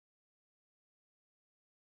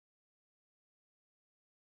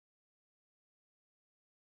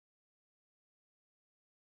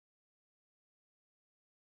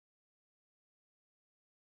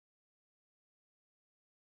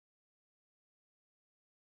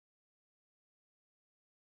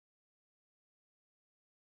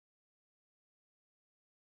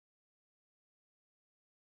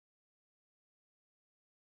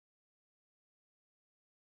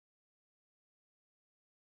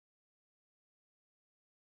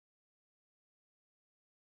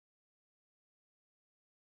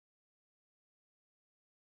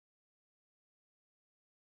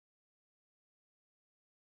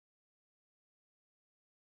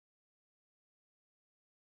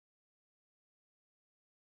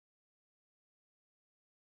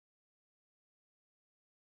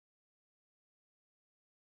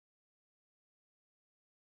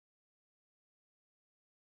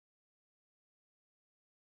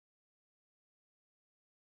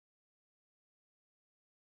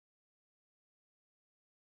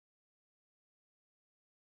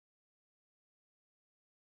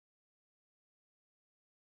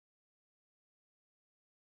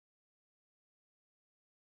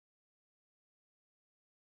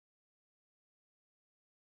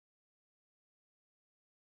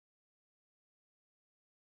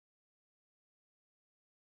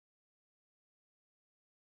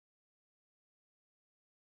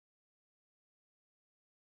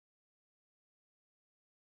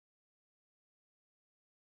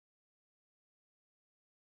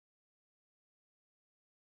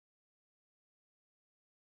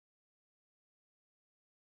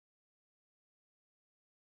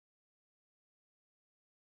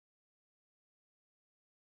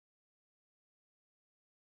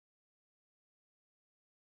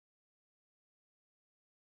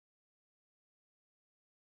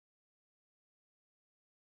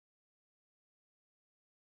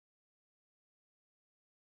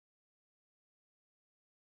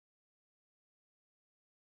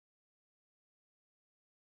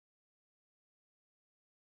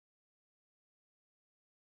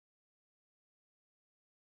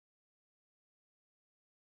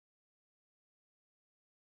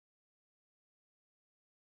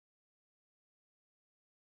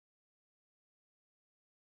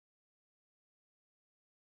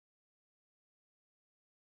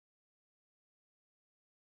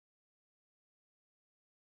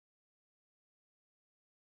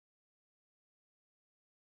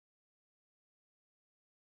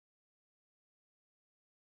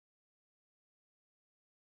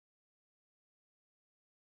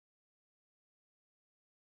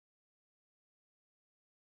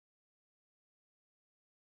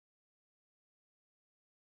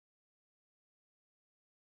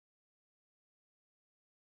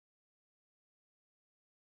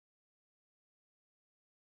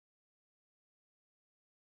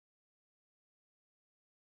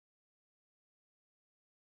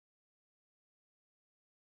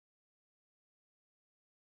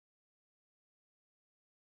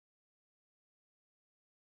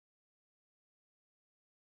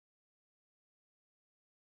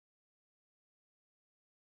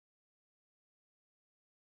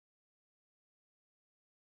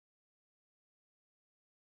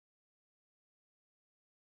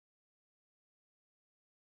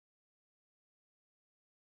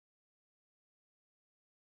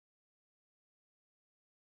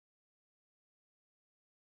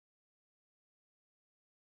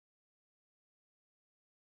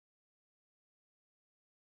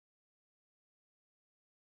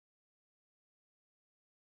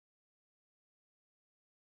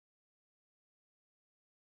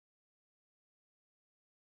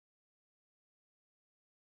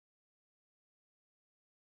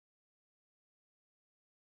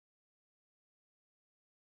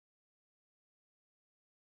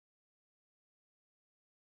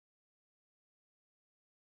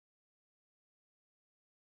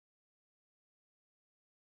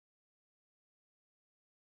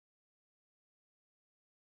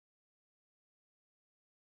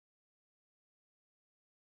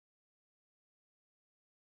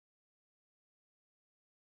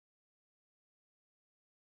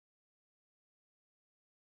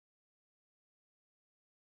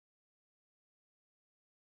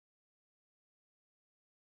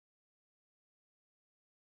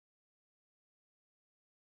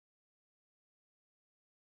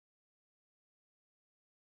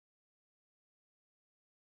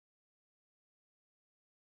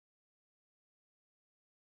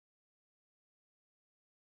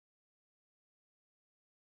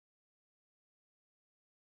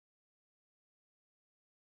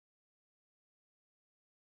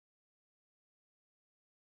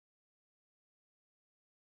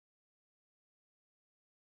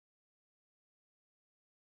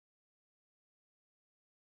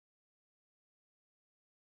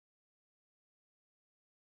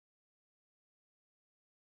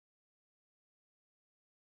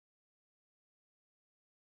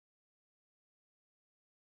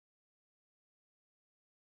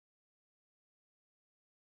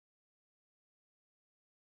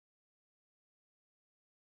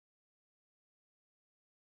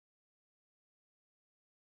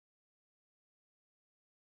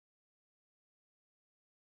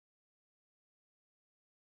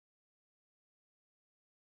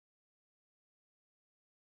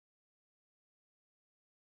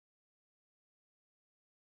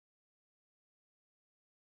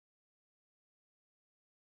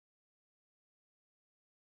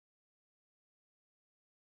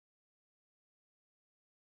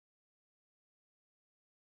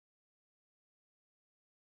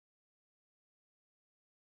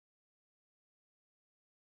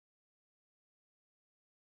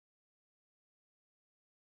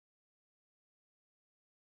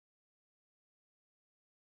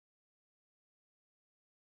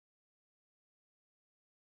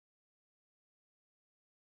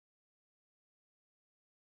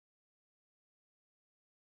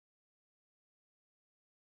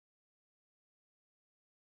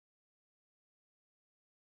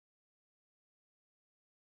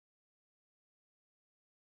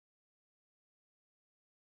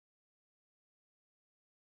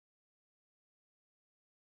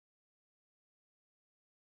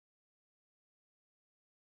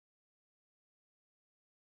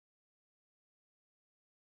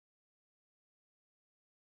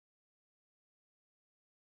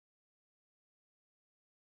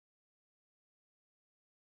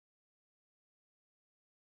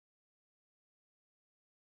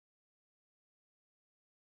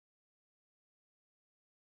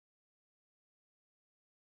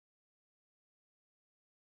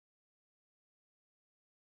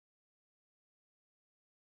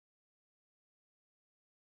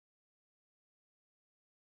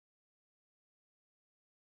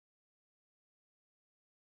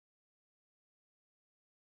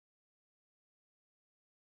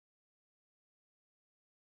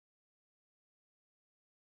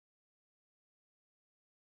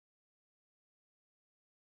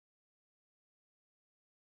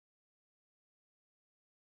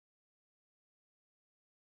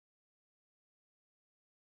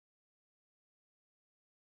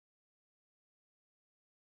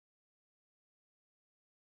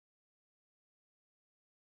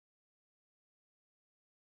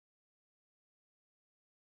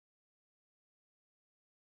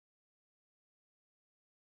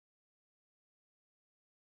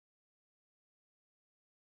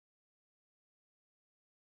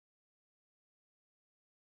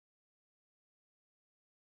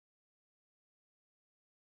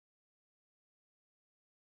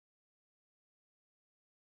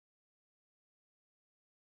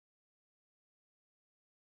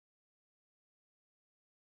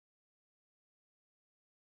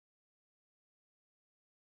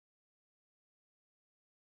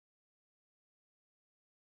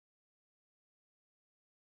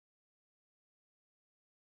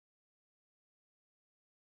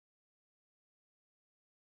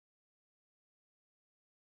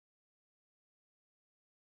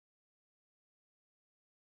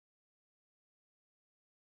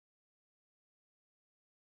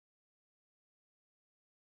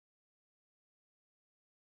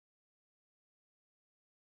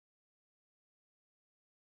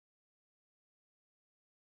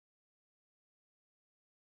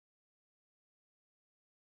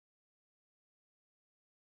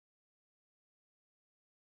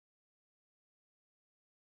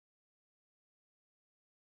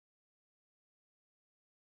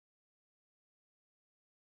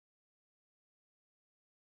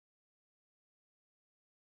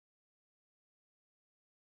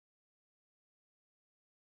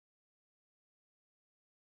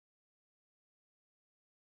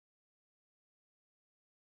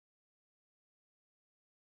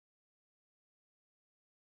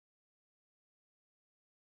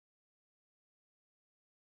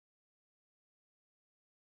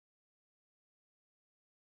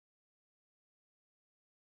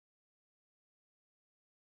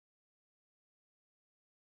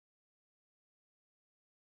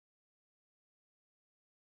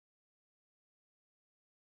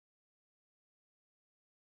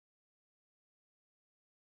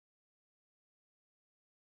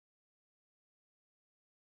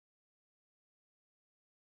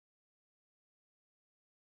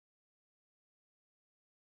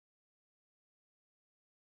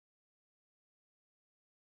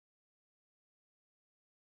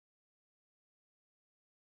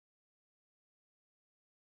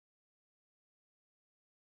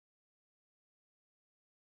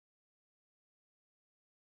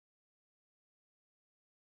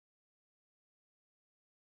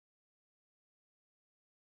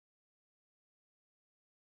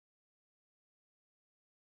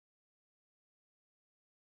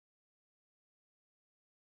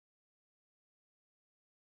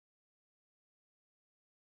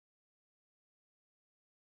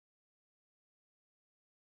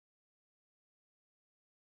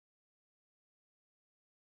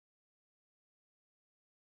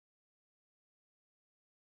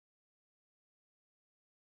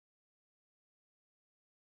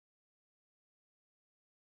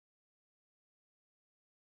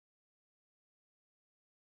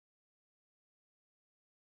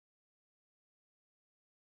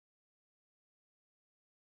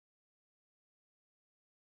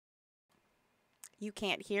You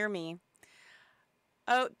can't hear me.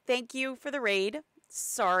 Oh, thank you for the raid.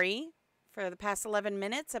 Sorry for the past 11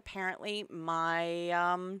 minutes. Apparently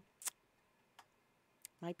my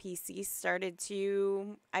PC started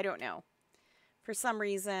to, I don't know. For some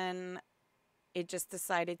reason, it just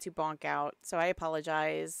decided to bonk out. So I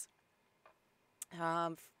apologize.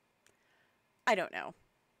 I don't know.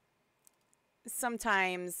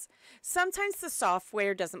 Sometimes the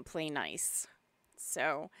software doesn't play nice.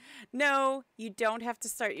 So, no, you don't have to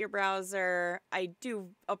start your browser. I do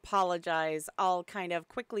apologize. I'll kind of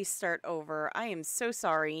quickly start over. I am so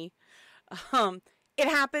sorry. It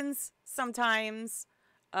happens sometimes.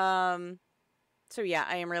 So yeah,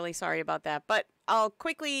 I am really sorry about that. But I'll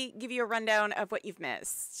quickly give you a rundown of what you've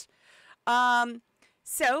missed.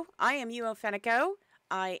 So I am Fenneko.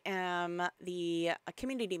 I am the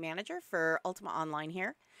community manager for Ultima Online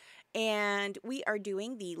here. And we are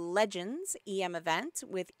doing the Legends EM event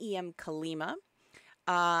with EM Kalima.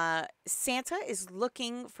 Santa is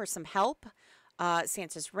looking for some help.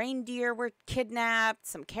 Santa's reindeer were kidnapped.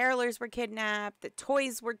 Some carolers were kidnapped. The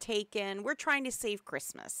toys were taken. We're trying to save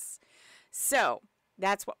Christmas. So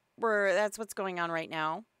that's what's going on right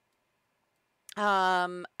now.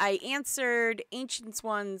 I answered Ancient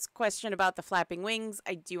One's question about the flapping wings.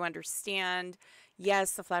 I do understand.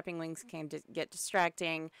 Yes, the flapping wings can get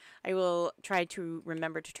distracting. I will try to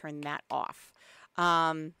remember to turn that off.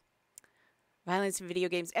 Violence in video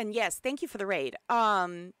games. And yes, thank you for the raid.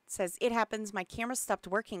 Says, it happens. My camera stopped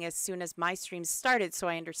working as soon as my stream started, so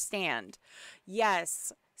I understand.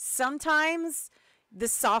 Yes, sometimes the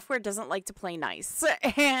software doesn't like to play nice.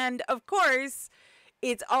 And of course,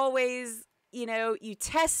 it's always, you know, you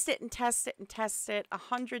test it and test it and test it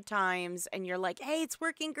 100 times, and you're like, hey, it's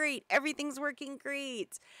working great. Everything's working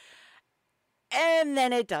great. And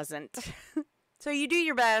then it doesn't. So you do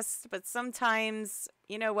your best, but sometimes,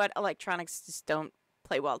 you know what, electronics just don't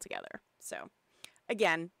play well together. So,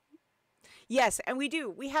 again, yes, and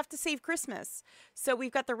we have to save Christmas. So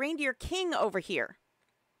we've got the Reindeer King over here.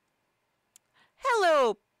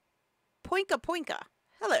 Hello, Poinka Poinka.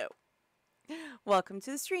 Hello. Welcome to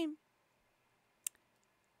the stream.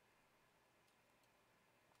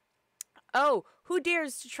 Oh, who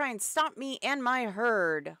dares to try and stop me and my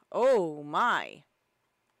herd? Oh, my.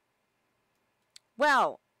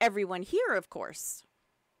 Well, everyone here, of course.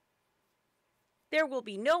 There will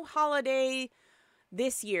be no holiday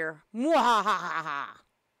this year. Mwahaha.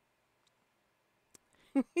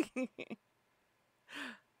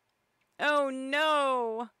 Oh,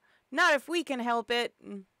 no. Not if we can help it.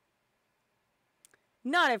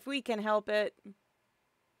 Not if we can help it.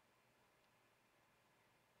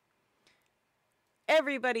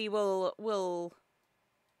 Everybody will... Oh,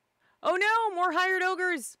 no, more hired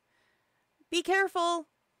ogres. Be careful.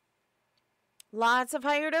 Lots of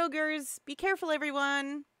hired ogres. Be careful,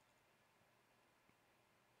 everyone.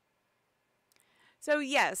 So,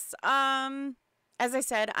 yes. As I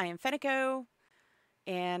said, I am Fenneko.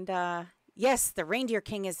 And, yes, the Reindeer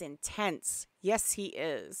King is intense. Yes, he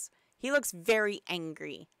is. He looks very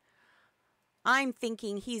angry. I'm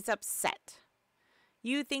thinking he's upset.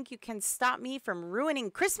 You think you can stop me from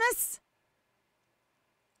ruining Christmas?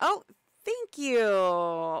 Oh, thank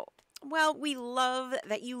you. Well, we love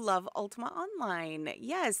that you love Ultima Online.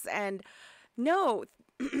 Yes, and no,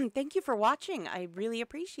 thank you for watching. I really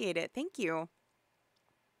appreciate it. Thank you.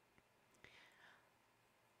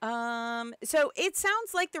 So it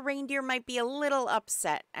sounds like the reindeer might be a little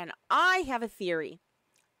upset, and I have a theory.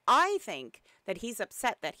 I think that he's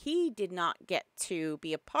upset that he did not get to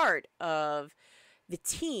be a part of the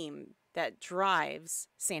team that drives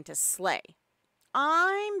Santa's sleigh.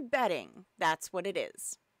 I'm betting that's what it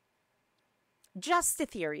is. Just a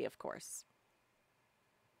theory, of course.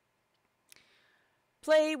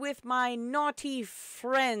 Play with my naughty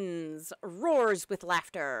friends. Roars with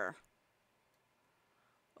laughter.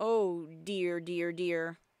 Oh, dear, dear,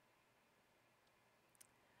 dear.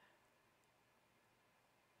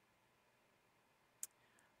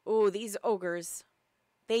 Oh, these ogres.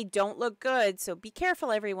 They don't look good, so be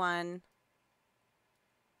careful, everyone.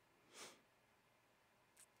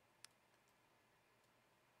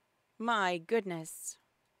 My goodness.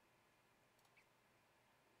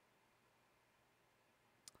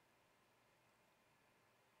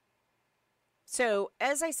 So,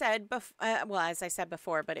 as I said, as I said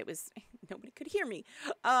before, but it was, nobody could hear me.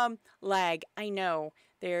 Lag, I know,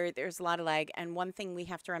 there's a lot of lag. And one thing we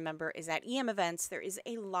have to remember is at EM events, there is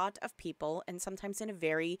a lot of people and sometimes in a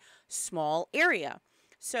very small area.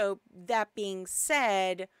 So, that being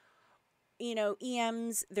said, you know,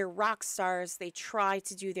 EMs, they're rock stars. They try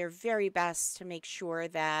to do their very best to make sure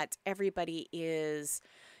that everybody is,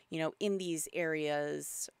 in these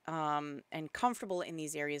areas, and comfortable in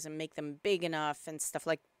these areas and make them big enough and stuff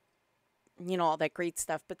like, all that great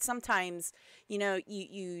stuff. But sometimes,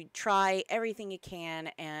 you try everything you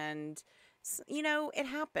can and, it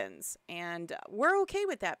happens. And we're okay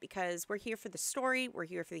with that because we're here for the story. We're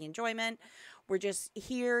here for the enjoyment. We're just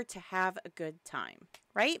here to have a good time,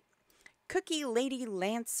 right? Cookie Lady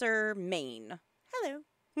Lancer, Maine. Hello.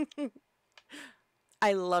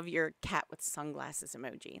 I love your cat with sunglasses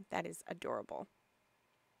emoji. That is adorable.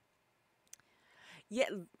 Yeah,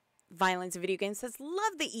 Violence Video Game says,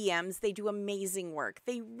 love the EMs. They do amazing work.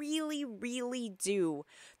 They really, really do.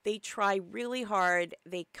 They try really hard.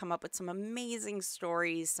 They come up with some amazing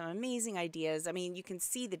stories, some amazing ideas. I mean, you can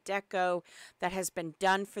see the deco that has been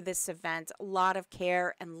done for this event. A lot of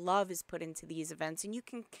care and love is put into these events, and you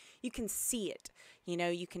can see it.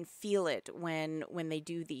 You can feel it when they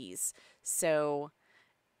do these. So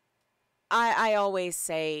I always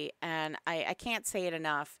say, and I can't say it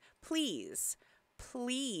enough, please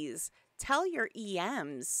tell your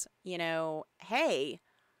EMs, hey,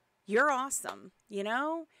 you're awesome.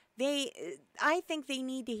 I think they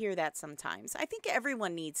need to hear that sometimes. I think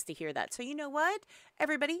everyone needs to hear that. So you know what,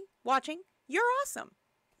 everybody watching, you're awesome.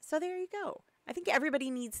 So there you go. I think everybody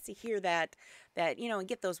needs to hear that, and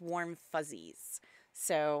get those warm fuzzies.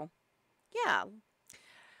 So yeah.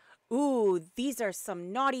 Ooh, these are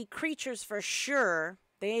some naughty creatures for sure.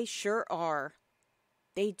 They sure are.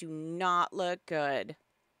 They do not look good.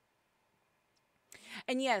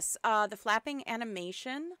 And yes, the flapping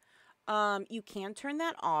animation, you can turn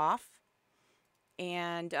that off.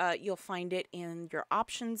 And you'll find it in your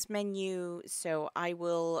options menu. So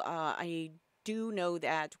I do know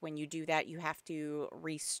that when you do that, you have to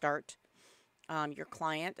restart your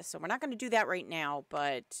client. So we're not going to do that right now,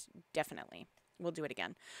 but definitely we'll do it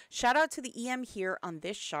again. Shout out to the EM here on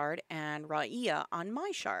this shard and Raia on my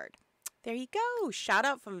shard. There you go. Shout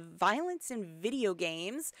out from Violence in Video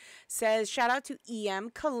Games. Says shout out to EM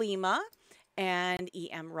Kalima and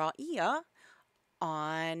EM Raia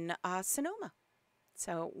on Sonoma.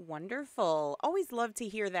 So wonderful. Always love to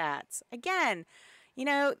hear that. Again,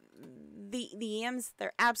 the EMs,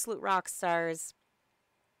 they're absolute rock stars.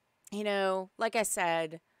 Like I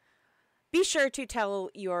said, be sure to tell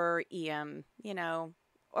your EM,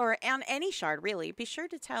 or on any shard really, be sure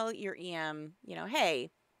to tell your EM,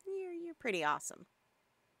 hey, you're pretty awesome.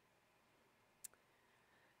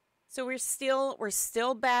 So we're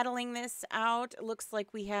still battling this out. It looks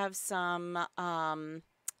like we have some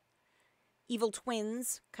evil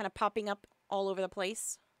twins kind of popping up all over the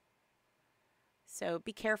place. So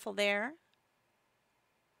be careful there.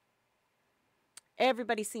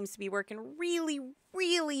 Everybody seems to be working really,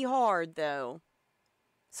 really hard though.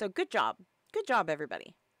 So good job. Good job,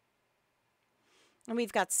 everybody. And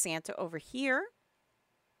we've got Santa over here.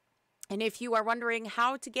 And if you are wondering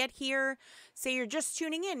how to get here, say you're just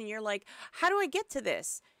tuning in and you're like, how do I get to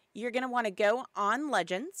this? You're going to want to go on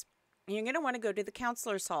Legends. And you're going to want to go to the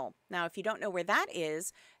Counselor's Hall. Now, if you don't know where that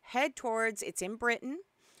is, head towards, it's in Britain,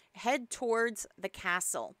 head towards the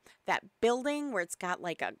castle. That building where it's got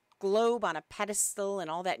like a globe on a pedestal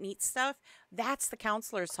and all that neat stuff, that's the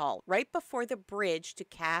Counselor's Hall. Right before the bridge to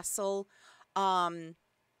Castle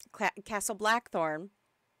Blackthorn,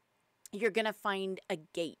 you're going to find a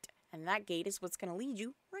gate. And that gate is what's going to lead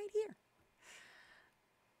you right here.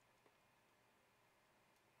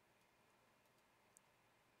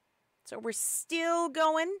 So we're still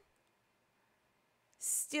going.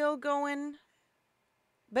 Still going.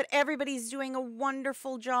 But everybody's doing a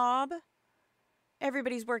wonderful job.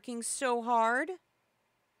 Everybody's working so hard.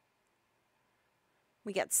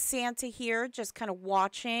 We got Santa here just kind of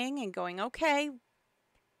watching and going, okay,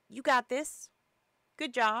 you got this.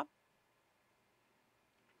 Good job.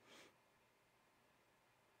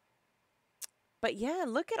 But yeah,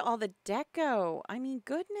 look at all the deco. I mean,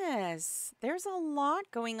 goodness, there's a lot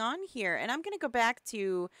going on here. And I'm going to go back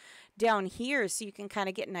to down here so you can kind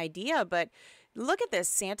of get an idea. But look at this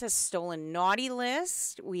Santa's Stolen Naughty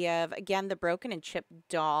list. We have, again, the Broken and Chipped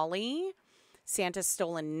Dolly. Santa's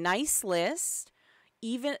Stolen Nice list.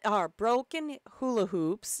 Even our Broken Hula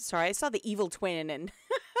Hoops. Sorry, I saw the evil twin. And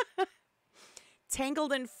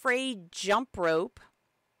Tangled and Frayed Jump Rope.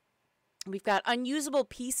 We've got unusable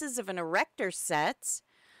pieces of an erector set.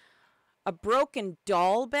 A broken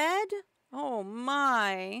doll bed. Oh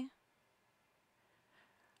my.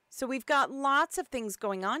 So we've got lots of things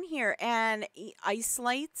going on here. And ice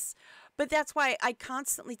lights. But that's why I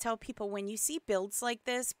constantly tell people when you see builds like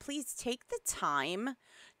this, please take the time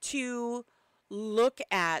to look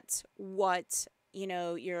at what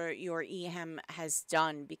your EM has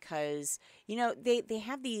done, because they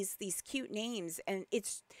have these cute names, and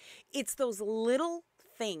it's those little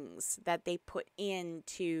things that they put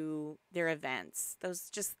into their events, those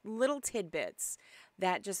just little tidbits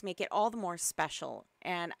that just make it all the more special.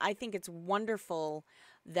 And I think it's wonderful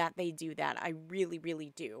that they do that. I really,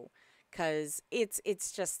 really do, because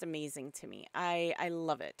it's just amazing to me. I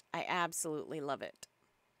love it. I absolutely love it.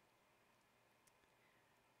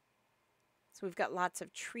 So we've got lots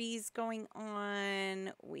of trees going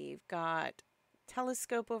on. We've got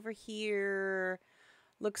telescope over here.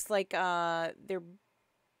 Looks like they're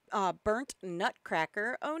burnt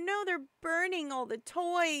nutcracker. Oh no, they're burning all the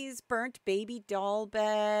toys. Burnt baby doll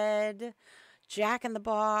bed. Jack in the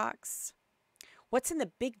Box. What's in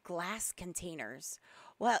the big glass containers?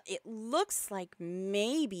 Well, it looks like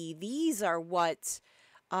maybe these are what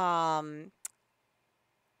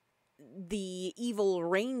the evil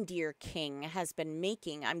reindeer king has been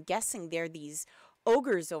making. I'm guessing they're these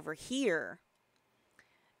ogres over here,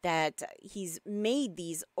 that he's made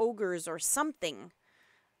these ogres or something,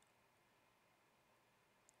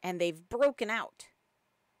 and they've broken out.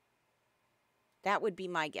 That would be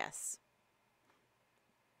my guess.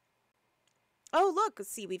 Oh, look, let's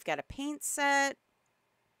see, we've got a paint set,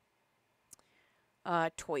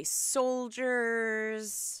 toy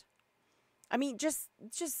soldiers. I mean, just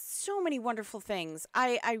so many wonderful things.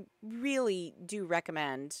 I really do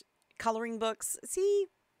recommend coloring books. See,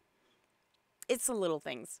 it's the little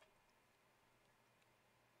things.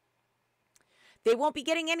 They won't be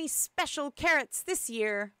getting any special carrots this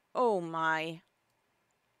year. Oh my.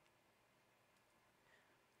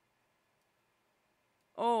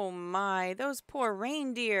 Oh my, those poor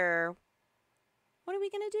reindeer. What are we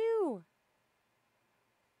going to do?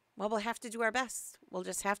 Well, we'll have to do our best. We'll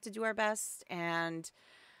just have to do our best and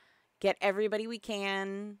get everybody we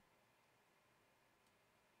can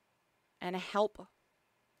and help.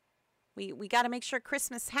 We got to make sure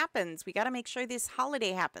Christmas happens. We got to make sure this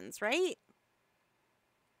holiday happens, right?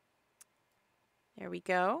 There we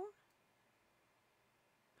go.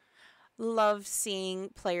 Love seeing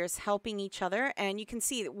players helping each other, and you can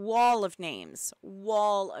see wall of names,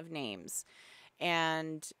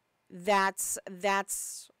 and that's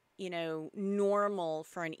normal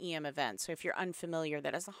for an EM event. So if you're unfamiliar,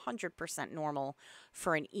 that is 100% normal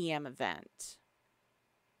for an EM event.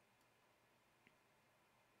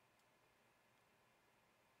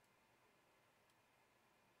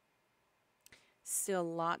 Still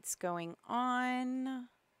lots going on.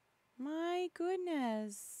 My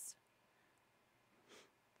goodness.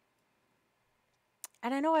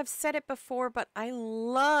 And I know I've said it before, but I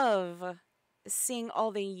love seeing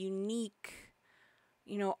all the unique,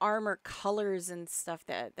 armor colors and stuff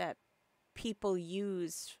that people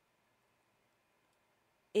use.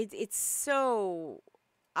 It's so,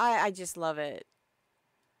 I just love it.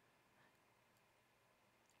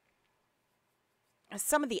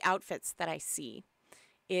 Some of the outfits that I see,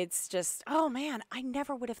 it's just, oh man, I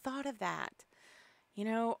never would have thought of that.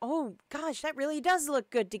 Oh gosh, that really does look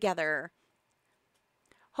good together.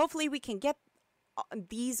 Hopefully we can get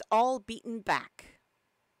these all beaten back.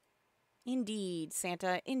 Indeed,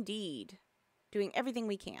 Santa, indeed. Doing everything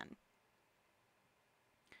we can.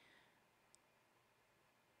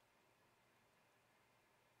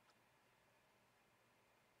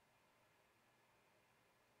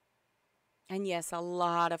 And yes, a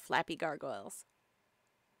lot of flappy gargoyles.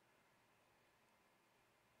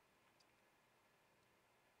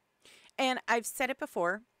 And I've said it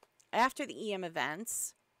before, after the EM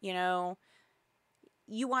events,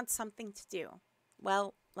 you want something to do.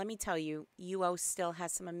 Well, let me tell you, UO still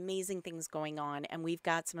has some amazing things going on, and we've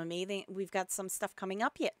got some stuff coming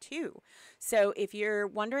up yet too. So if you're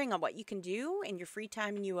wondering on what you can do in your free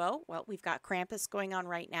time in UO, well, we've got Krampus going on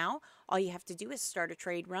right now. All you have to do is start a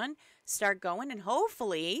trade run, start going, and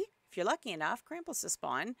hopefully, if you're lucky enough, Krampus will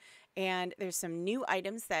spawn. And there's some new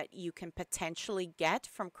items that you can potentially get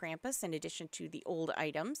from Krampus in addition to the old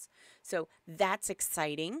items. So that's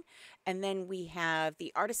exciting. And then we have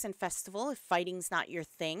the Artisan Festival. If fighting's not your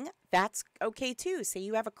thing, that's okay too. Say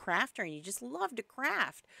you have a crafter and you just love to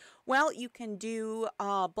craft. Well, you can do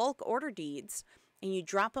bulk order deeds. And you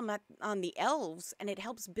drop them on the elves, and it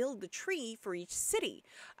helps build the tree for each city.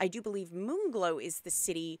 I do believe Moonglow is the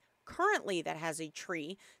city currently that has a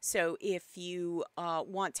tree. So if you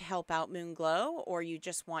want to help out Moonglow, or you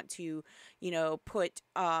just want to, put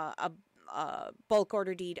a bulk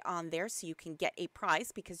order deed on there so you can get a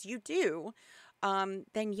prize, because you do,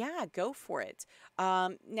 then yeah, go for it.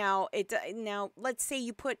 Now let's say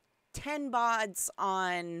you put 10 bods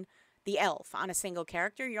on the elf on a single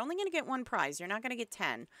character, you're only going to get one prize. You're not going to get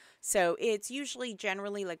 10. So it's usually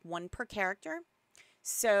generally like one per character.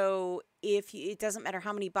 So if you, it doesn't matter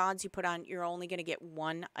how many bonds you put on, you're only going to get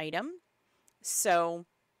one item. So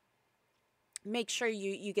make sure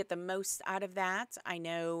you get the most out of that. I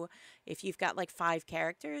know if you've got like 5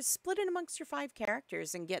 characters, split it amongst your 5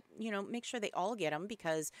 characters and get, make sure they all get them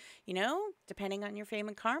because, depending on your fame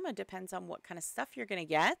and karma, depends on what kind of stuff you're going to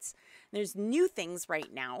get. There's new things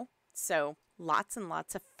right now. So lots and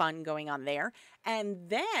lots of fun going on there. And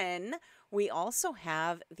then we also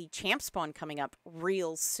have the champ spawn coming up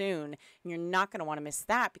real soon. And you're not going to want to miss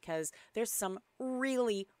that because there's some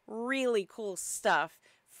really, really cool stuff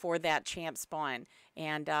for that champ spawn.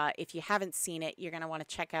 And if you haven't seen it, you're going to want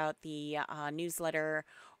to check out the newsletter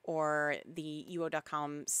or the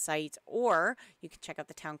UO.com site, or you can check out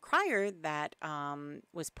the town crier that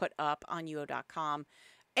was put up on UO.com.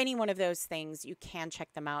 Any one of those things, you can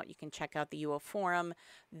check them out. You can check out the UO forum,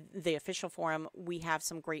 the official forum. We have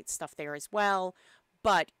some great stuff there as well.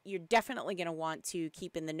 But you're definitely going to want to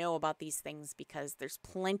keep in the know about these things because there's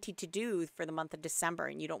plenty to do for the month of December,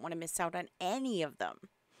 and you don't want to miss out on any of them.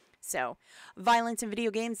 So, Violence in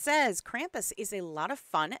Video Games says, Krampus is a lot of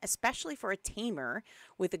fun, especially for a tamer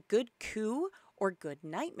with a good coup or good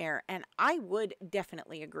nightmare. And I would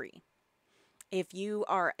definitely agree. If you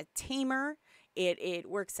are a tamer, it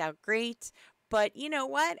works out great. But you know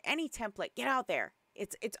what? Any template, get out there.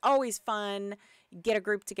 It's always fun. Get a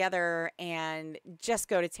group together and just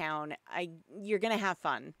go to town. You're going to have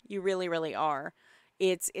fun. You really, really are.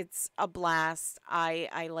 It's a blast.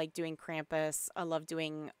 I like doing Krampus. I love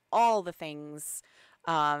doing all the things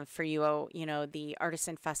for you, the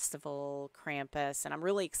Artisan Festival, Krampus, and I'm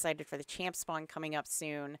really excited for the champ spawn coming up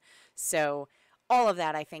soon. So all of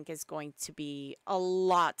that I think is going to be a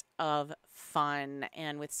lot of fun,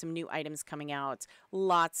 and with some new items coming out,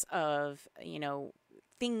 lots of,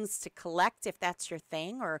 things to collect if that's your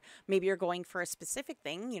thing, or maybe you're going for a specific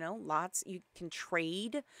thing, lots you can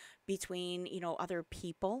trade between, other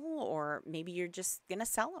people, or maybe you're just going to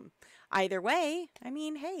sell them. Either way, I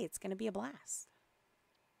mean, hey, it's going to be a blast.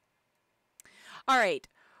 All right,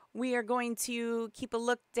 we are going to keep a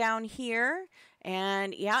look down here,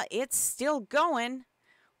 and yeah, it's still going.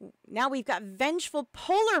 Now we've got vengeful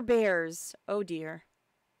polar bears. Oh dear.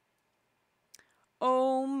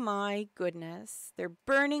 Oh my goodness. They're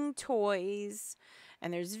burning toys,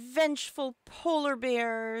 and there's vengeful polar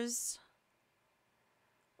bears.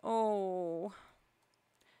 Oh.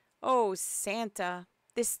 Oh, Santa.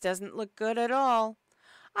 This doesn't look good at all.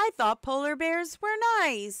 I thought polar bears were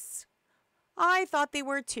nice. I thought they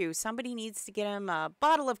were too. Somebody needs to get him a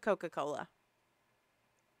bottle of Coca-Cola.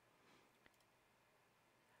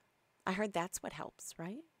 I heard that's what helps,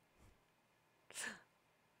 right?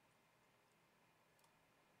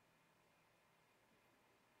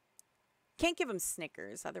 Can't give them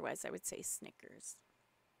Snickers, otherwise I would say Snickers.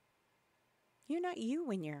 You're not you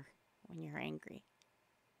when you're angry.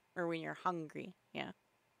 Or when you're hungry, yeah.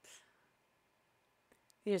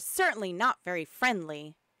 They're certainly not very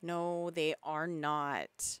friendly. No, they are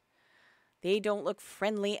not. They don't look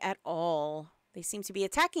friendly at all. They seem to be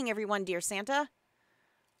attacking everyone, dear Santa.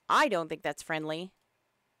 I don't think that's friendly.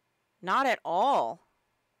 Not at all.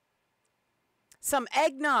 Some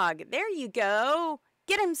eggnog. There you go.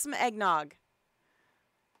 Get him some eggnog.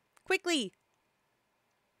 Quickly.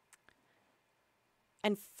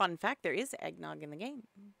 And fun fact, there is eggnog in the game.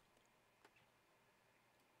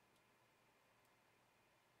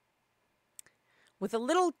 With a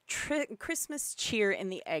little Christmas cheer in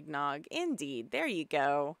the eggnog. Indeed. There you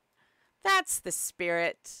go. That's the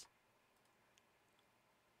spirit.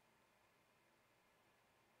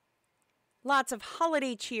 Lots of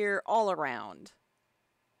holiday cheer all around.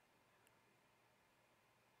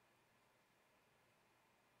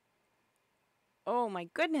 Oh my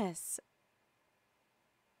goodness.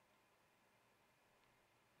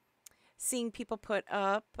 Seeing people put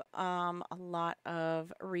up a lot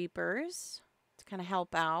of Reapers to kind of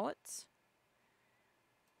help out.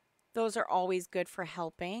 Those are always good for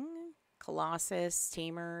helping. Colossus,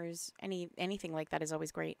 Tamers, anything like that is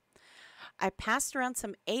always great. I passed around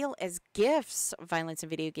some ale as gifts, Violence in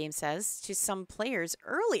Video Games says, to some players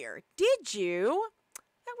earlier. Did you?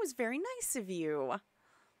 That was very nice of you.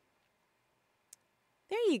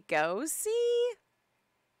 There you go. See?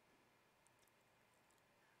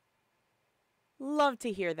 Love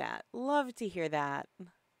to hear that. Love to hear that.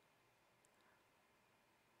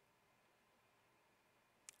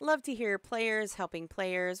 Love to hear players helping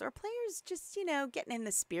players, or players just, getting in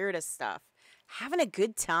the spirit of stuff. Having a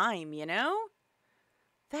good time,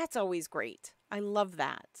 That's always great. I love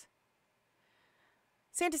that.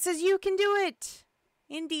 Santa says you can do it.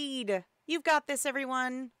 Indeed. You've got this,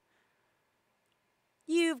 everyone.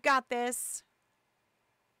 You've got this.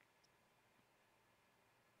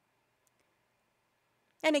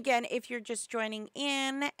 And again, if you're just joining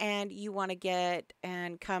in and you want to get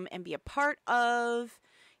and come and be a part of,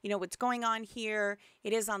 what's going on here,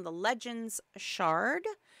 it is on the Legends Shard.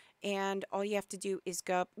 And all you have to do is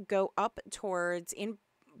go up towards, in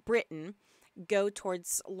Britain, go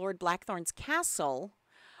towards Lord Blackthorn's castle.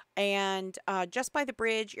 And just by the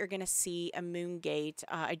bridge, you're going to see a moon gate.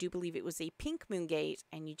 I do believe it was a pink moon gate.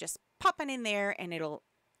 And you just pop it in there and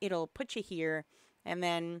it'll put you here. And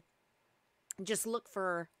then just look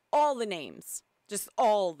for all the names. Just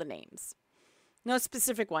all the names. No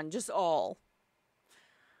specific one, just all.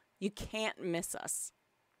 You can't miss us.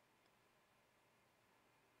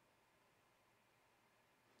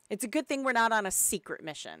 It's a good thing we're not on a secret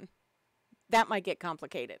mission. That might get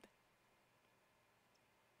complicated.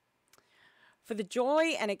 For the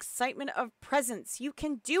joy and excitement of presents, you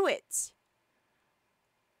can do it.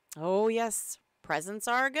 Oh, yes, presents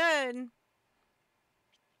are good.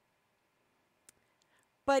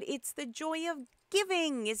 But it's the joy of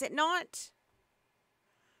giving, is it not?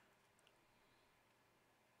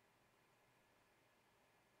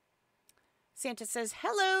 Santa says,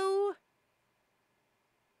 hello.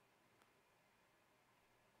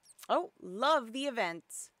 Oh, love the event.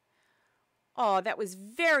 Oh, that was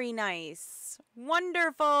very nice.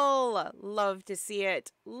 Wonderful. Love to see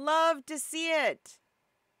it. Love to see it.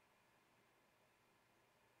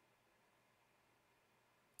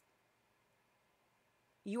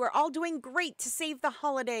 You are all doing great to save the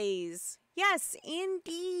holidays. Yes,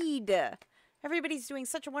 indeed. Everybody's doing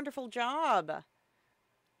such a wonderful job.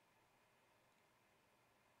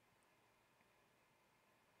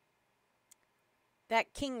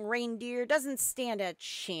 That King Reindeer doesn't stand a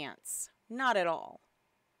chance. Not at all.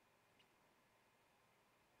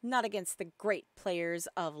 Not against the great players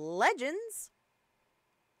of Legends.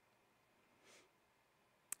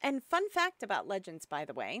 And fun fact about Legends, by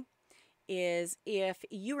the way, is if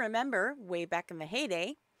you remember way back in the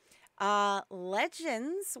heyday,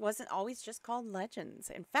 Legends wasn't always just called Legends.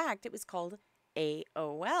 In fact, it was called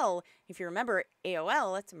AOL. If you remember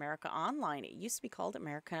AOL, it's America Online. It used to be called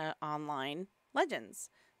America Online Legends.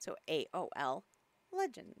 So AOL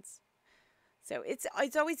Legends. So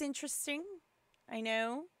it's always interesting, I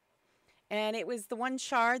know. And it was the one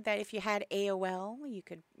shard that if you had AOL, you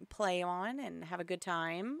could play on and have a good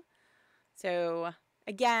time. So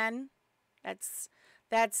again,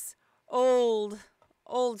 that's old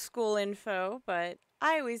school info, but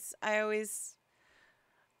I always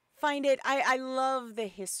find it, I love the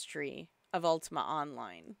history of Ultima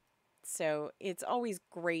Online. So it's always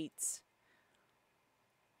great.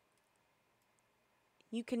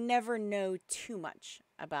 You can never know too much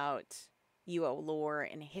about UO lore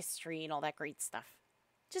and history and all that great stuff.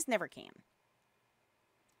 Just never can.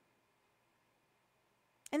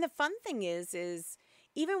 And the fun thing is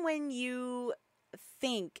even when you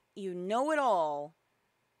think you know it all,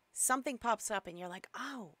 something pops up and you're like,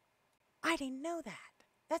 oh, I didn't know that.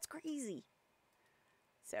 That's crazy.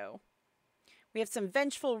 So we have some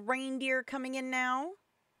vengeful reindeer coming in now.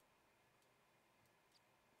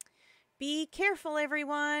 Be careful,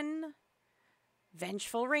 everyone.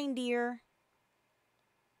 Vengeful reindeer.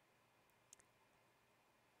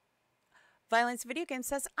 Violence Video Game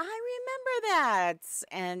says, I remember that.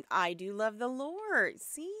 And I do love the lore.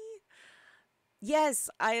 See? Yes,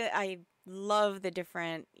 I love the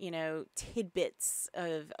different, tidbits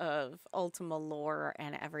of Ultima lore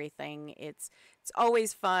and everything. It's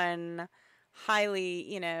always fun.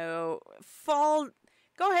 Highly, go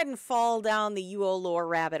ahead and fall down the UO lore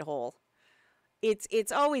rabbit hole.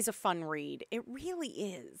 It's always a fun read. It really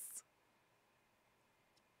is.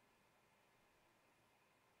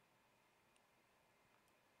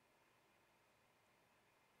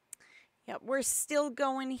 Yeah, we're still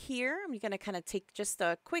going here. I'm going to kind of take just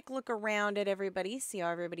a quick look around at everybody, see how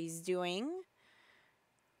everybody's doing.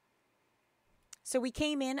 So we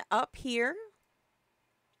came in up here.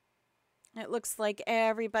 It looks like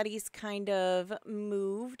everybody's kind of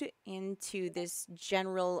moved into this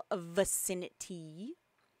general vicinity,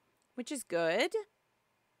 which is good.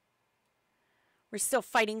 We're still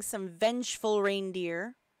fighting some vengeful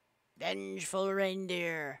reindeer. Vengeful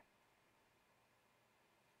reindeer.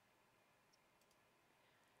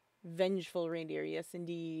 Vengeful reindeer, yes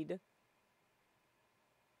indeed.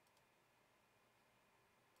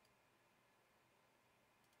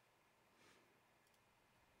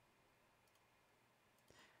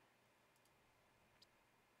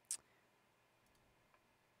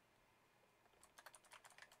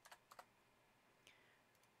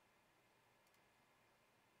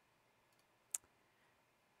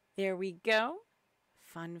 There we go.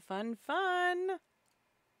 Fun, fun, fun.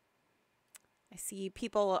 I see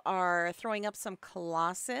people are throwing up some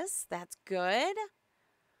Colossus. That's good.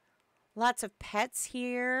 Lots of pets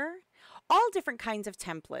here. All different kinds of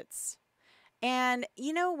templates. And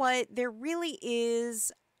you know what? There really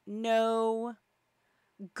is no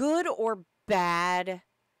good or bad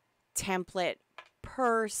template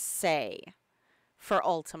per se for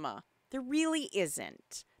Ultima. There really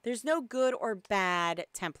isn't. There's no good or bad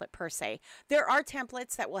template per se. There are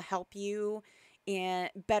templates that will help you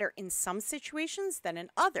better in some situations than in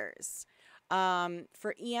others.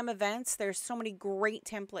 For EM events, there's so many great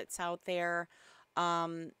templates out there.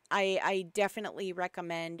 I definitely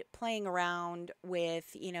recommend playing around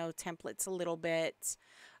with, templates a little bit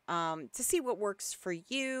to see what works for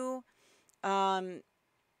you. I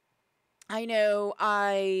know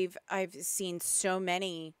I've seen so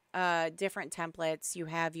many different templates. You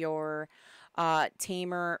have your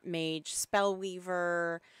Tamer Mage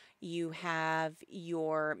Spellweaver, you have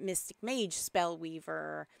your Mystic Mage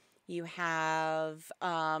Spellweaver, you have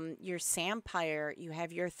your Sampire, you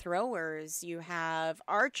have your Throwers, you have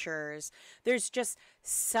Archers. There's just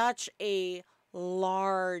such a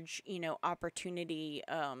large, opportunity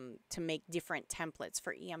to make different templates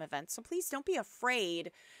for EM events. So please don't be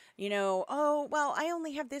afraid, oh, well, I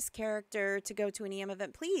only have this character to go to an EM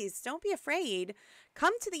event. Please don't be afraid.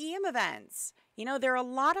 Come to the EM events. They're a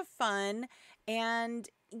lot of fun. And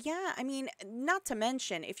yeah, I mean, not to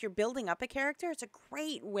mention, if you're building up a character, it's a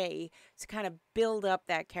great way to kind of build up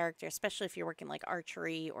that character, especially if you're working like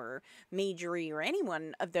archery or magery or any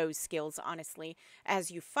one of those skills, honestly.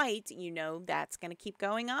 As you fight, that's going to keep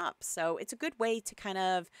going up. So it's a good way to kind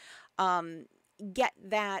of get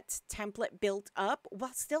that template built up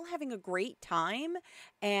while still having a great time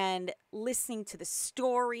and listening to the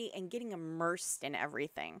story and getting immersed in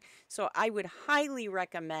everything. So I would highly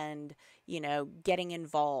recommend, getting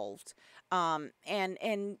involved. And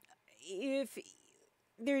if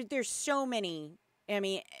there's so many,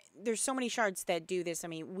 there's so many shards that do this.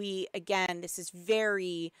 This is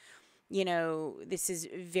very, this is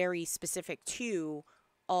very specific to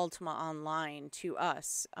Ultima Online, to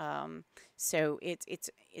us. So it's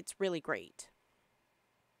really great.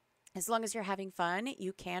 As long as you're having fun,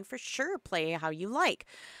 you can for sure play how you like.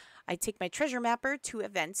 I take my treasure mapper to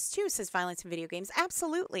events too, says Violence in Video Games.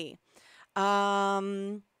 Absolutely.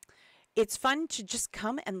 It's fun to just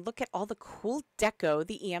come and look at all the cool deco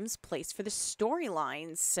the EMs place for the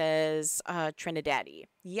storyline, says Trinidaddy.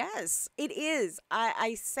 Yes, it is.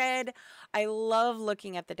 I said I love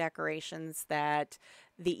looking at the decorations that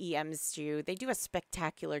the EMs do. They do a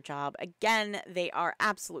spectacular job. Again, they are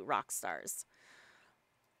absolute rock stars.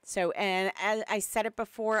 So, and as I said it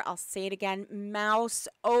before, I'll say it again, mouse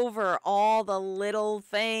over all the little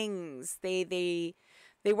things. They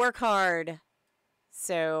work hard.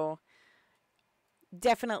 So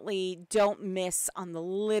definitely don't miss on the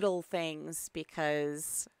little things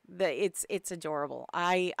because it's adorable.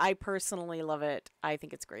 I personally love it. I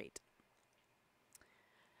think it's great.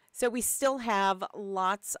 So we still have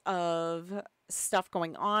lots of stuff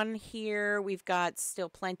going on here. We've got still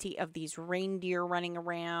plenty of these reindeer running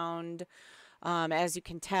around. As you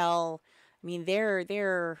can tell,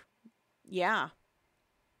 they're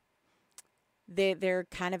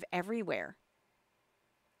kind of everywhere.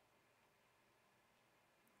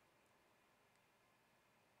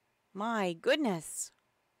 My goodness.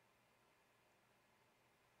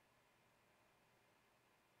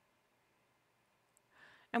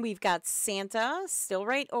 And we've got Santa still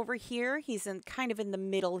right over here. He's kind of in the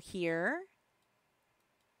middle here.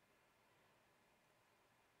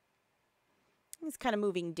 He's kind of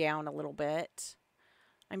moving down a little bit.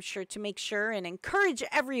 I'm sure to make sure and encourage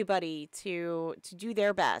everybody to do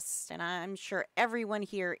their best. And I'm sure everyone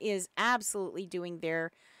here is absolutely doing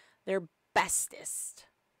their bestest.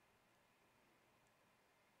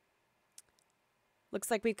 Looks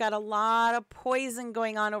like we've got a lot of poison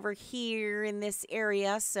going on over here in this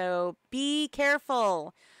area, so be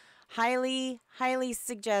careful. Highly, highly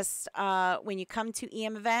suggest when you come to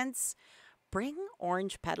EM events, bring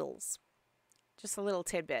orange petals. Just a little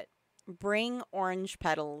tidbit. Bring orange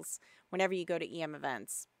petals whenever you go to EM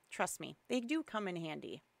events. Trust me, they do come in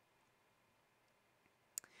handy.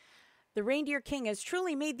 The Reindeer King has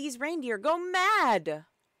truly made these reindeer go mad.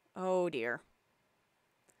 Oh dear.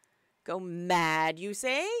 Go mad, you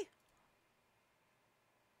say?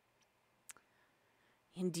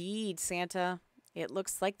 Indeed, Santa. It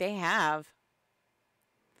looks like they have.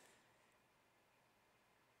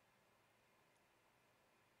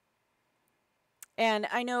 And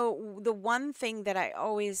I know the one thing that I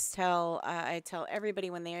always tell, I tell everybody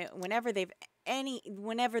whenever they've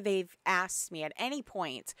whenever they've asked me at any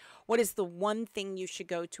point, what is the one thing you should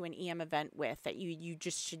go to an EM event with that you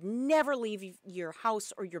just should never leave your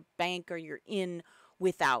house or your bank or your inn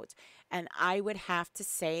without? And I would have to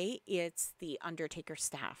say it's the Undertaker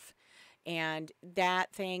staff. And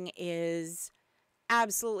that thing is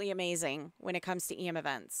absolutely amazing when it comes to EM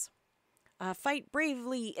events. Fight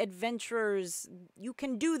bravely, adventurers. You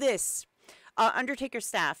can do this. Undertaker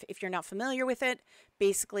staff, if you're not familiar with it,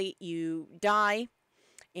 basically you die,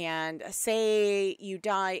 and say you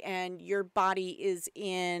die and your body is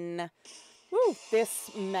in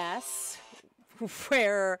this mess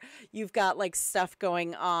where you've got like stuff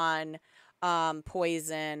going on,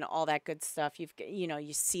 poison, all that good stuff.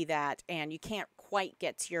 You see that and you can't quite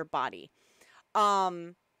get to your body.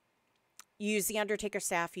 Use the Undertaker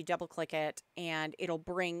staff, you double click it, and it'll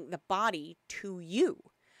bring the body to you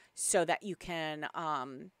so that you can,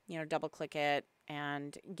 double click it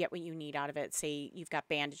and get what you need out of it. Say you've got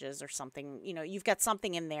bandages or something, you've got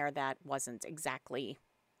something in there that wasn't exactly,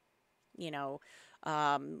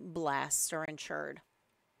 blessed or insured.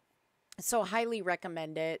 So highly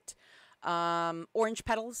recommend it. Orange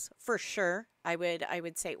petals for sure. I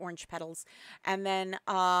would say orange petals. And then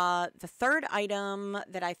the third item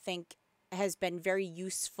that I think has been very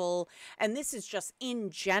useful, and this is just in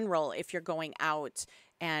general if you're going out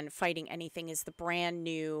and fighting anything, is the brand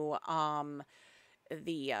new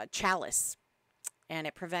the chalice, and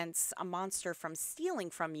it prevents a monster from stealing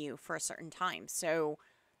from you for a certain time. So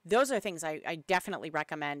those are things I definitely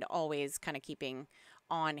recommend always kind of keeping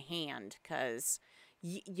on hand, because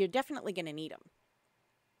you're definitely going to need them.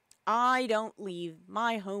 I don't leave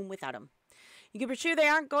my home without them. You can be sure they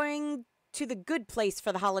aren't going to the good place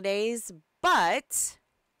for the holidays, but,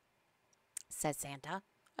 says Santa,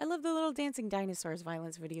 I love the little dancing dinosaurs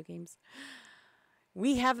violence video games.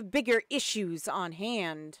 We have bigger issues on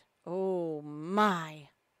hand. Oh my.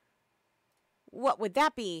 What would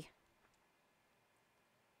that be?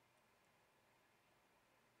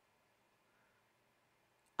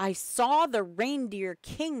 I saw the Reindeer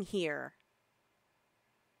King here.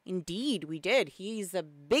 Indeed, we did. He's a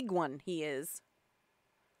big one, he is.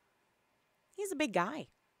 He's a big guy.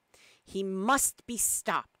 He must be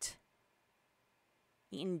stopped.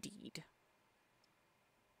 Indeed.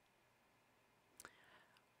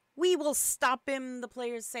 We will stop him, the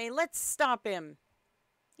players say. Let's stop him.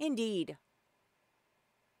 Indeed.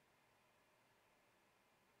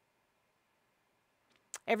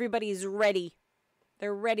 Everybody's ready.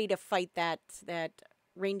 They're ready to fight that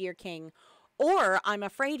Reindeer King. Or I'm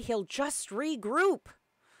afraid he'll just regroup.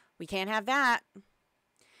 We can't have that.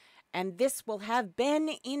 And this will have been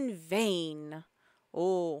in vain.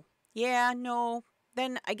 Oh, yeah, no.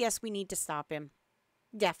 Then I guess we need to stop him.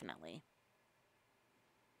 Definitely.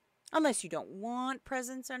 Unless you don't want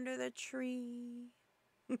presents under the tree.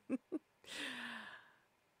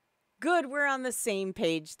 Good, we're on the same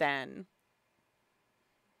page then.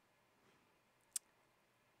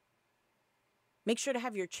 Make sure to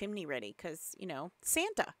have your chimney ready because,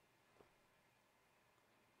 Santa.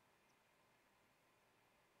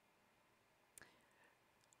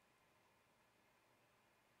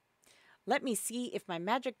 Let me see if my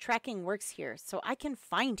magic tracking works here so I can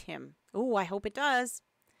find him. Oh, I hope it does.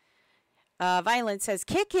 Violent says,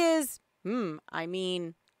 kick his...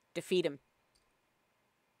 defeat him.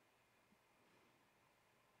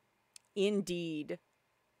 Indeed.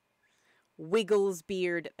 Wiggles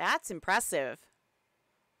beard. That's impressive.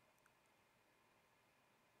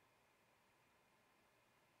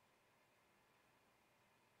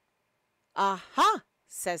 Aha,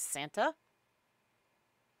 says Santa.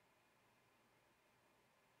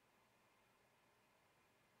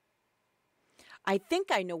 I think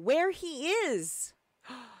I know where he is.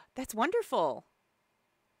 That's wonderful.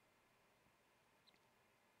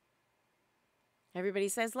 Everybody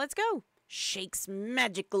says, let's go. Shakes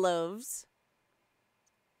magic gloves.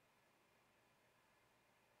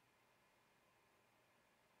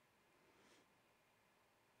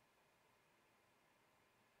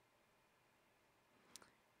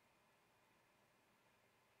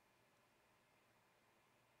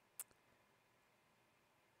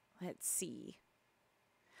 Let's see.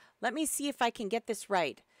 Let me see if I can get this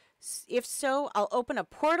right. If so, I'll open a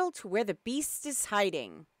portal to where the beast is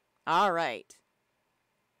hiding. All right.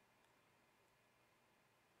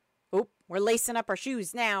 Oh, we're lacing up our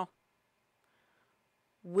shoes now.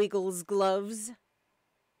 Wiggles gloves.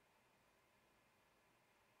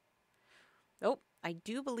 Oh, I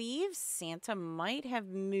do believe Santa might have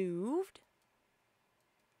moved.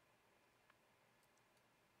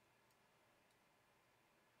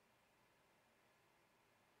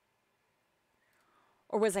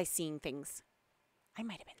 Or was I seeing things? I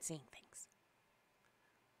might have been seeing things.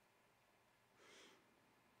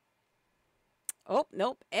 Oh,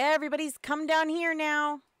 nope. Everybody's come down here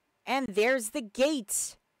now. And there's the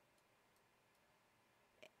gate.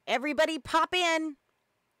 Everybody pop in.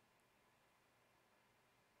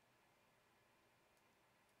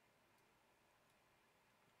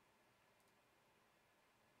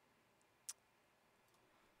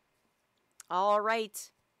 All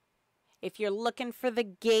right. If you're looking for the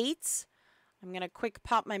gate, I'm going to quick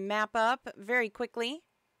pop my map up very quickly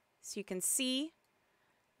so you can see.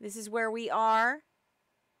 This is where we are.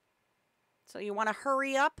 So you want to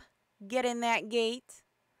hurry up, get in that gate.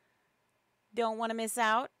 Don't want to miss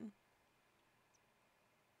out.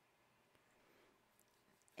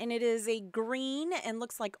 And it is a green and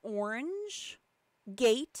looks like orange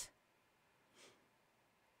gate.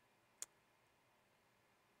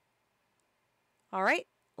 All right,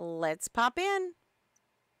 let's pop in.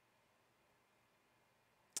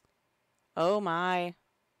 Oh my.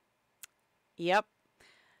 Yep.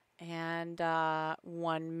 And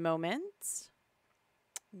one moment.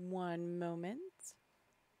 One moment.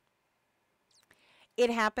 It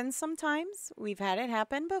happens sometimes. We've had it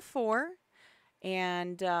happen before.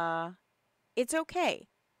 And it's okay.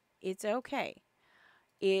 It's okay.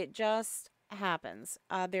 It just happens.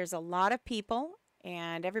 There's a lot of people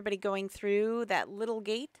and everybody going through that little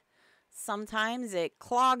gate. Sometimes it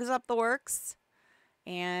clogs up the works.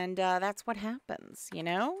 And that's what happens, you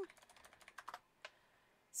know?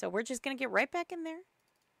 So we're just going to get right back in there.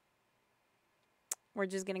 We're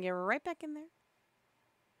just going to get right back in there.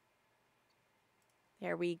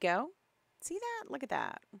 There we go. See that? Look at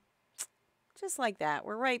that. Just like that.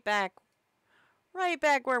 We're right back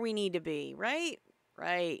where we need to be, right?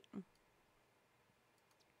 Right.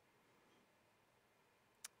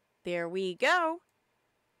 There we go.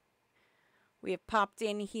 We have popped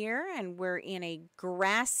in here and we're in a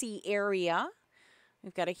grassy area.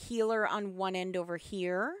 We've got a healer on one end over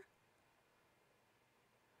here.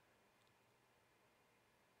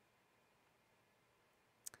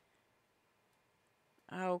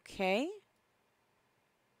 Okay.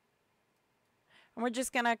 And we're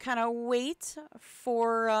just going to kind of wait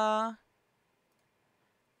for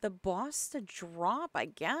the boss to drop, I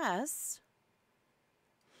guess.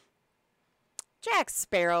 Jack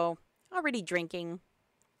Sparrow, already drinking.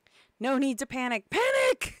 No need to panic.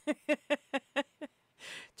 Panic!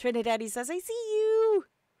 Trinidad says, I see you.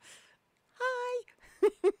 Hi.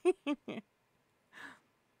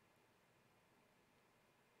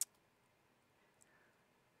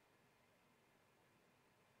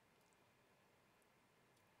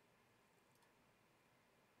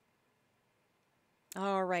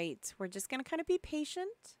 All right. We're just going to kind of be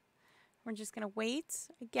patient. We're just going to wait.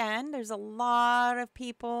 Again, there's a lot of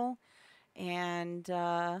people. And, you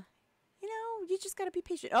know, you just got to be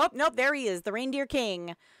patient. Oh, nope. There he is. The Reindeer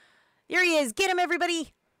King. There he is. Get him,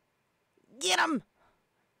 everybody. Get him.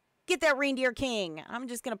 Get that Reindeer King. I'm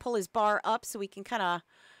just going to pull his bar up so we can kind of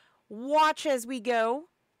watch as we go.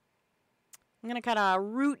 I'm going to kind of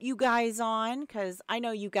root you guys on because I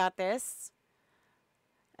know you got this.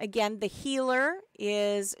 Again, the healer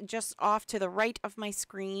is just off to the right of my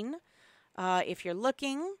screen. If you're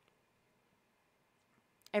looking,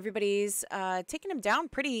 everybody's taking him down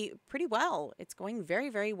pretty well. It's going very,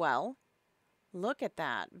 very well. Look at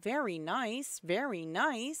that. Very nice. Very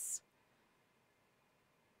nice.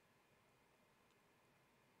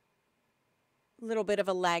 Little bit of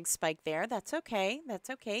a lag spike there. That's okay. That's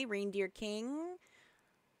okay. Reindeer King.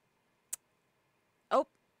 Oh,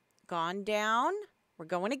 gone down. We're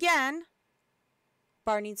going again.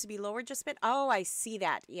 Bar needs to be lowered just a bit. Oh, I see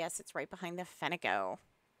that. Yes, it's right behind the Fenneko.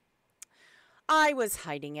 I was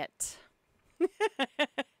hiding it.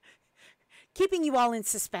 Keeping you all in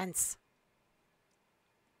suspense.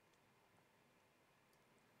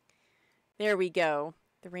 There we go.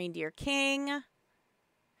 The Reindeer King.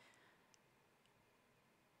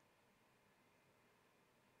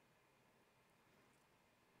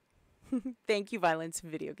 Thank you, Violence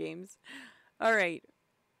Video Games. All right.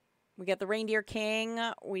 We got the Reindeer King.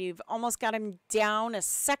 We've almost got him down a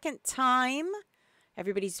second time.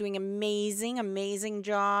 Everybody's doing amazing, amazing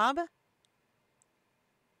job.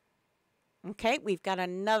 Okay, we've got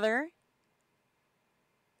another.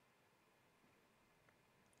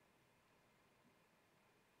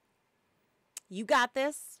 You got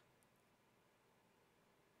this.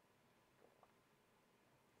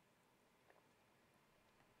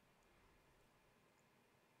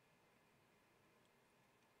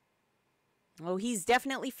 Oh, he's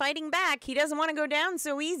definitely fighting back. He doesn't want to go down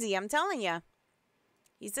so easy, I'm telling you.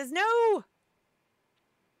 He says no.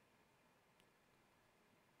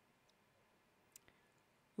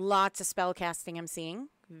 Lots of spell casting I'm seeing.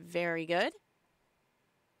 Very good.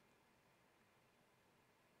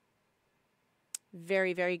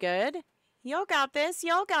 Very, very good. Y'all got this.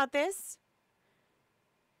 Y'all got this.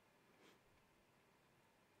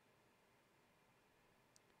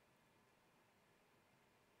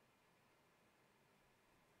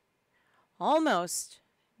 Almost.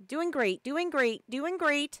 Doing great, doing great, doing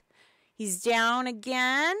great. He's down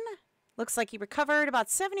again. Looks like he recovered about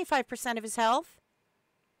 75% of his health.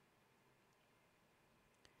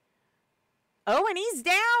 Oh, and he's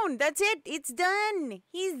down. That's it. It's done.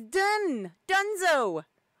 He's done. Dunzo.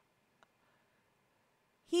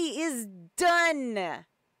 He is done.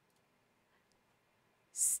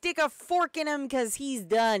 Stick a fork in him because he's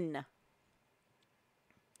done.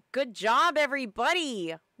 Good job,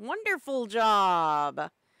 everybody. Wonderful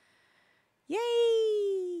job.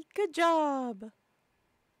 Yay. Good job.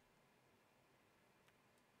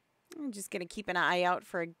 I'm just going to keep an eye out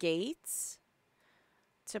for a gate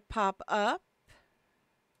to pop up.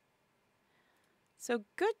 So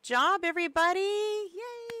good job, everybody. Yay.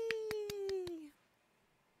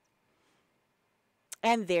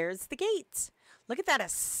 And there's the gate. Look at that, a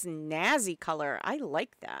snazzy color. I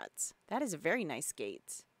like that. That is a very nice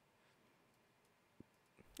gate.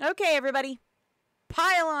 Okay, everybody.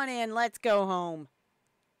 Pile on in. Let's go home.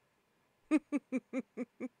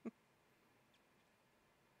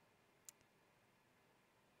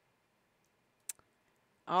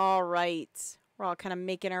 All right. We're all kind of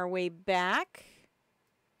making our way back.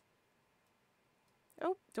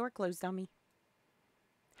 Oh, door closed on me.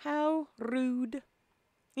 How rude.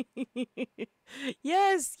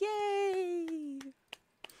 Yes, yay.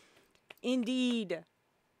 Indeed.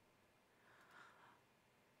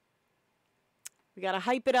 We got to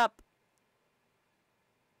hype it up.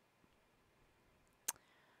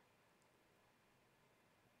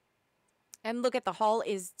 And look at the hall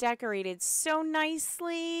is decorated so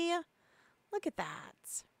nicely. Look at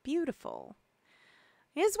that. Beautiful.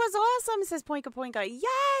 This was awesome, says Poinka Poinka.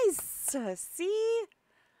 Yes! See?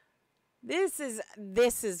 This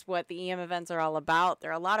is what the EM events are all about.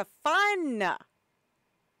 They're a lot of fun.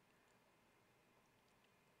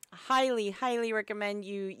 Highly, highly recommend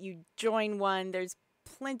you join one. There's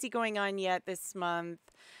plenty going on yet this month.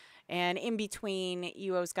 And in between,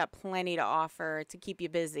 UO's got plenty to offer to keep you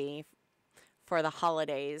busy for the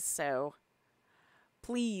holidays. So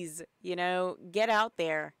please, you know, get out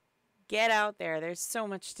there. Get out there. There's so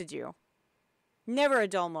much to do. Never a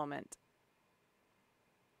dull moment.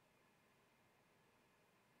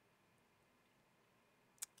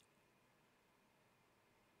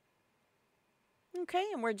 Okay,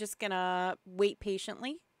 and we're just going to wait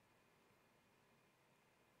patiently.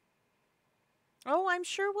 Oh, I'm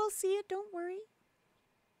sure we'll see it. Don't worry.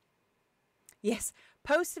 Yes,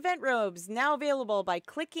 post-event robes now available by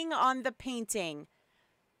clicking on the painting.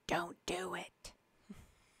 Don't do it.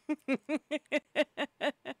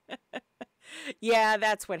 Yeah,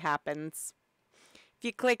 that's what happens. If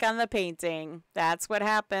you click on the painting, that's what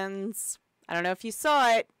happens. I don't know if you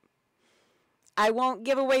saw it. I won't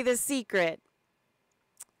give away the secret.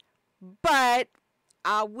 But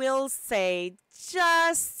I will say,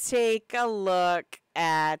 just take a look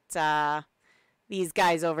at these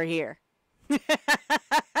guys over here.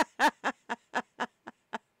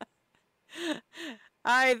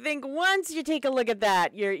 I think once you take a look at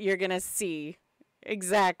that, you're gonna see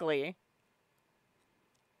exactly.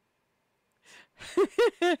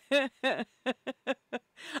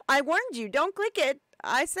 I warned you, don't click it.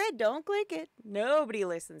 I said don't click it. Nobody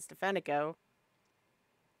listens to Fenneko.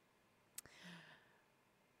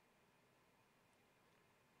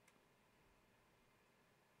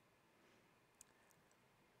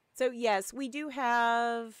 So yes, we do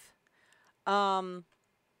have the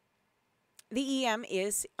EM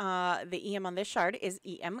is the EM on this shard is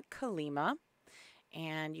EM Kalima,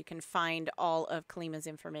 and you can find all of Kalima's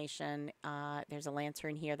information. There's a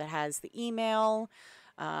lantern here that has the email.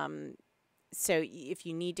 So if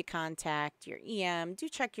you need to contact your EM, do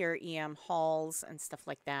check your EM halls and stuff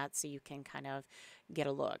like that, so you can kind of get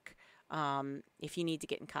a look if you need to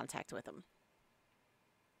get in contact with them.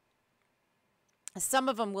 Some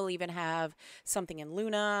of them will even have something in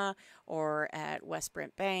Luna or at West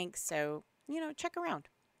Brent Bank. So, you know, check around.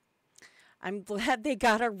 I'm glad they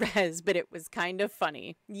got a res, but it was kind of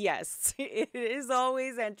funny. Yes, it is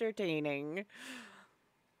always entertaining.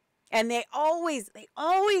 And they always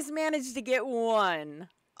manage to get one.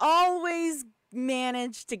 Always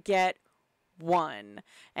manage to get one.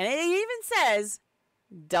 And it even says,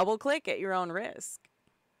 double click at your own risk.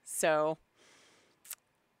 So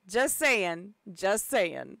just saying, just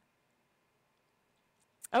saying.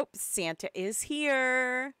 Oh, Santa is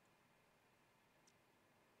here.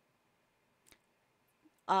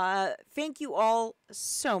 Thank you all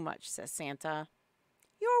so much, says Santa.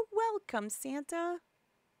 You're welcome, Santa.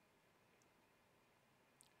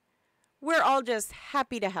 We're all just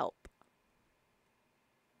happy to help.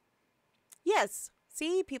 Yes,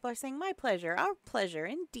 see, people are saying my pleasure, our pleasure,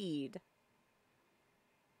 indeed.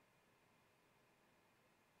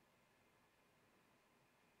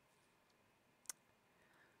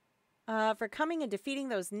 For coming and defeating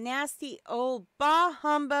those nasty old bah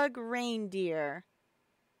humbug reindeer.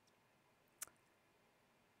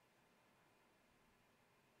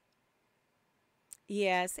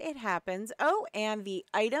 Yes, it happens. Oh, and the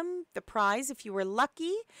item, the prize, if you were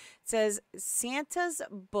lucky, says Santa's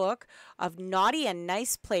Book of Naughty and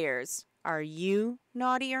Nice Players. Are you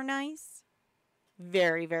naughty or nice?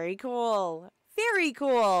 Very, very cool. Very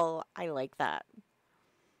cool. I like that.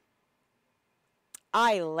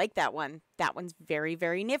 I like that one. That one's very,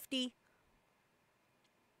 very nifty.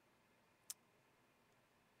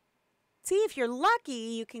 See, if you're lucky,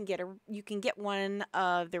 you can get one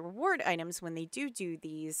of the reward items when they do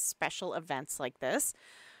these special events like this.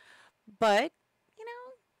 But, you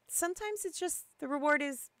know, sometimes it's just the reward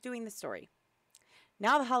is doing the story.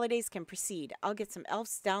 Now the holidays can proceed. I'll get some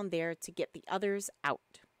elves down there to get the others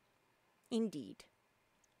out. Indeed.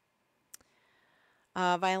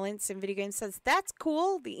 Violence in Video Games says, that's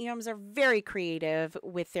cool. The EMs are very creative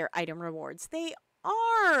with their item rewards. They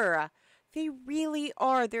are. They really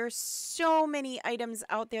are. There are so many items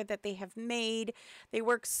out there that they have made. They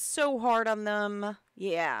work so hard on them.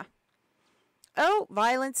 Yeah. Oh,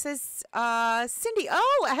 Violence says, Cindy.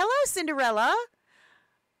 Oh, hello, Cinderella.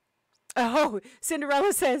 Oh,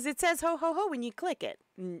 Cinderella says, it says ho, ho, ho when you click it.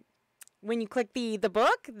 When you click the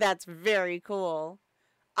book, that's very cool.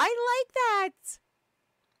 I like that.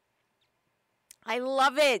 I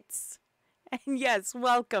love it. And yes,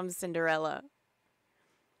 welcome, Cinderella.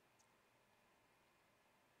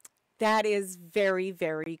 That is very,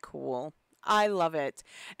 very cool. I love it.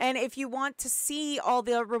 And if you want to see all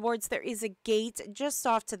the rewards, there is a gate just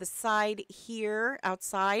off to the side here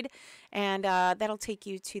outside. And that'll take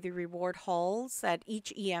you to the reward halls that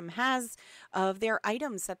each EM has of their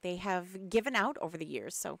items that they have given out over the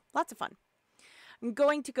years. So lots of fun. I'm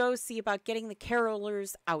going to go see about getting the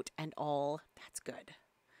carolers out and all. That's good.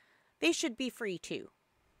 They should be free too.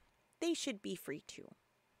 They should be free too.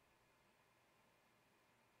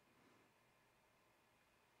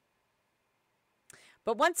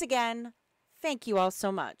 But once again, thank you all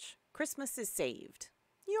so much. Christmas is saved.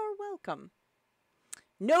 You're welcome.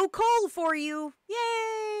 No coal for you.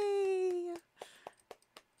 Yay!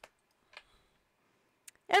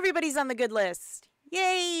 Everybody's on the good list.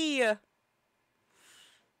 Yay!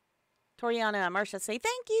 Toriana and Marcia say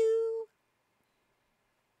thank you.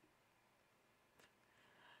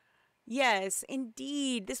 Yes,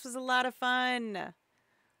 indeed. This was a lot of fun.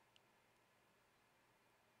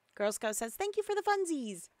 Girl Scout says, thank you for the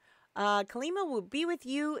funsies. Kalima will be with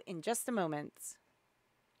you in just a moment.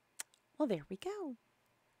 Well, there we go.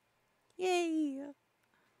 Yay.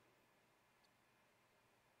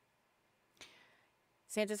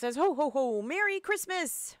 Santa says, ho, ho, ho, Merry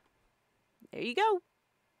Christmas. There you go.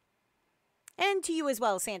 And to you as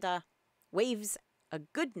well, Santa. Waves a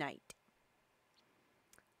good night.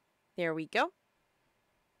 There we go.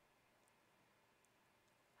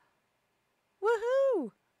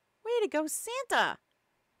 Woohoo! Way to go, Santa!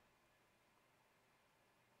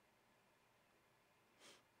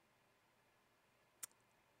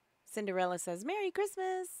 Cinderella says, Merry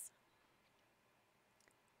Christmas!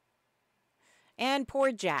 And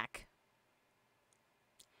poor Jack.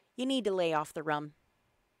 You need to lay off the rum.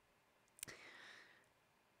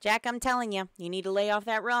 Jack, I'm telling you, you need to lay off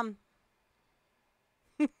that rum.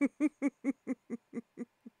 It's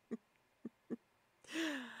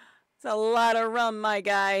a lot of rum, my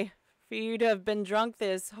guy. For you to have been drunk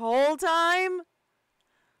this whole time,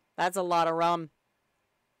 that's a lot of rum.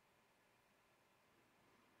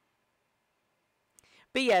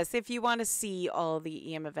 But yes, if you want to see all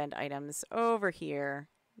the EM event items over here,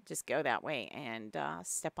 just go that way and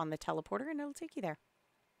step on the teleporter and it'll take you there.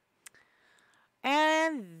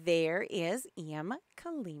 And there is EM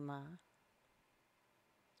Kalima.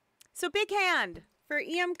 So big hand for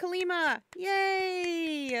EM Kalima.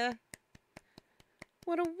 Yay!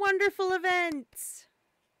 What a wonderful event.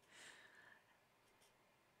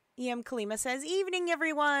 EM Kalima says, evening,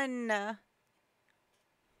 everyone.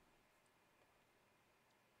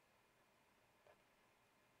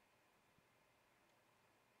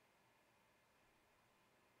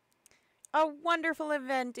 A wonderful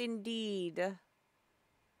event indeed.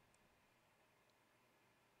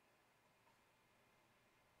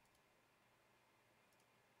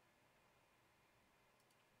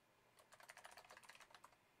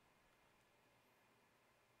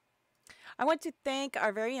 I want to thank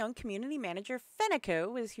our very own community manager,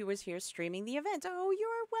 Fenneko, who was here streaming the event. Oh,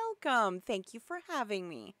 you're welcome. Thank you for having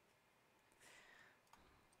me.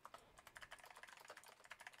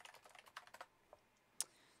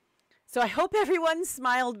 So I hope everyone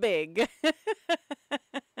smiled big.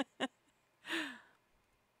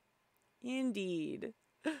 Indeed.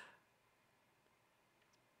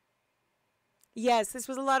 Yes, this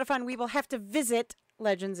was a lot of fun. We will have to visit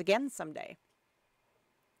Legends again someday.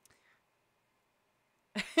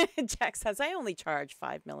 Jack says, I only charge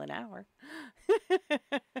 $5 mil an hour.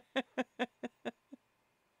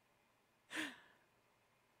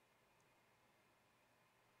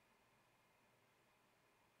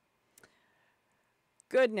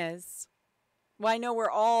 Goodness. Well, I know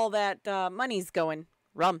where all that money's going.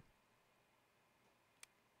 Rum.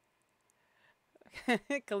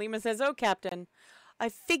 Kalima says, oh, Captain, I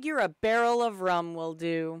figure a barrel of rum will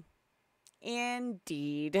do.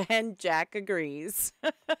 Indeed. And Jack agrees.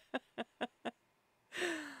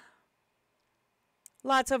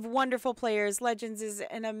 Lots of wonderful players. Legends is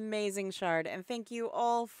an amazing shard. And thank you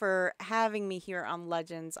all for having me here on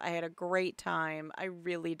Legends. I had a great time. I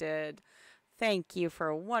really did. Thank you for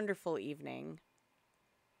a wonderful evening.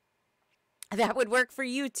 That would work for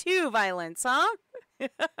you too, Violence, huh?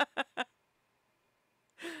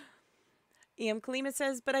 Kalima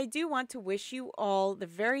says, but I do want to wish you all the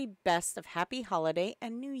very best of happy holiday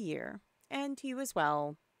and new year. And to you as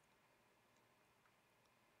well.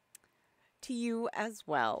 To you as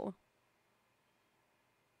well.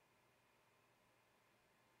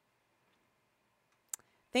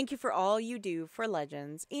 Thank you for all you do for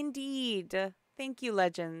Legends. Indeed. Thank you,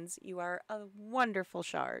 Legends. You are a wonderful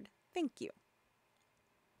shard. Thank you.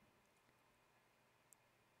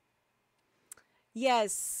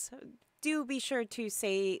 Yes, do be sure to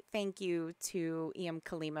say thank you to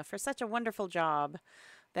Kalima for such a wonderful job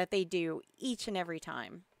that they do each and every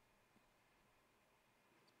time.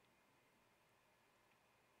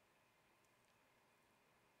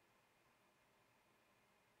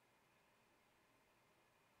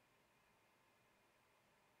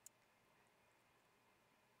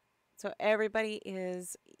 So everybody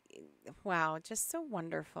is, wow, just so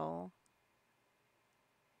wonderful.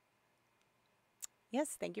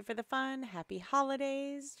 Yes, thank you for the fun. Happy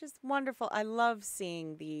holidays. Just wonderful. I love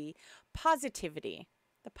seeing the positivity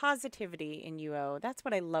in UO. That's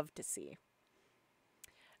what I love to see.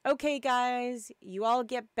 Okay, guys, you all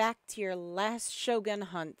get back to your last Shogun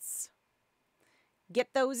hunts.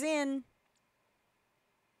 Get those in.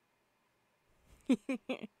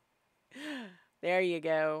 There you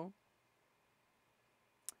go.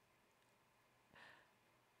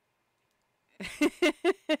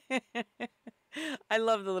 I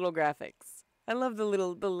love the little graphics. I love the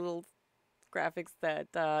little graphics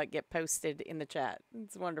that get posted in the chat.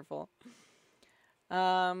 It's wonderful.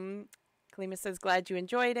 Kalima says, glad you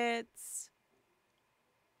enjoyed it.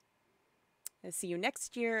 I'll see you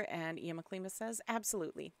next year. And Ian Kalima says,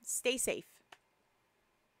 absolutely. Stay safe.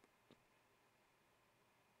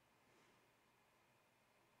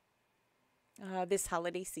 This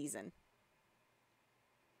holiday season.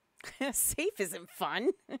 Safe isn't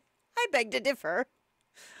fun. I beg to differ.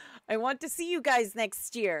 I want to see you guys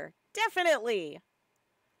next year. Definitely.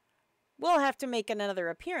 We'll have to make another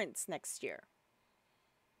appearance next year.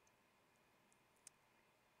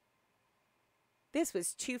 This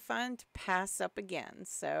was too fun to pass up again,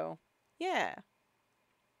 so yeah.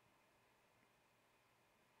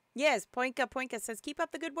 Yes, Poinka says, keep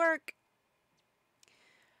up the good work.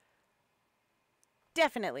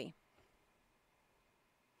 Definitely.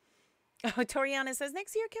 Oh, Toriana says,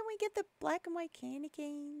 next year, can we get the black and white candy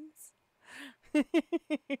canes?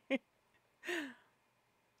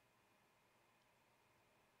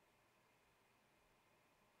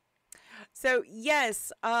 So,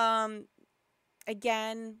 yes,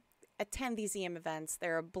 again, attend these EM events.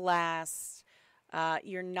 They're a blast.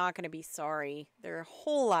 You're not going to be sorry. They're a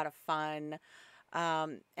whole lot of fun.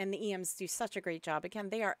 And the EMs do such a great job. Again,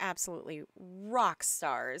 they are absolutely rock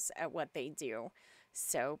stars at what they do.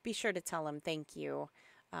 So be sure to tell them thank you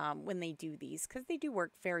when they do these, because they do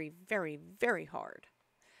work very, very, very hard.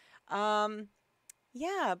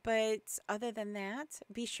 Yeah, but other than that,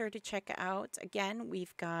 be sure to check out, again,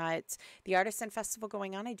 we've got the Artisan Festival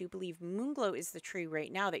going on. I do believe Moonglow is the tree right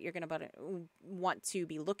now that you're going to want to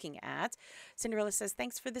be looking at. Cinderella says,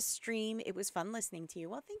 thanks for the stream. It was fun listening to you.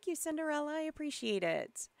 Well, thank you, Cinderella. I appreciate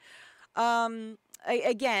it.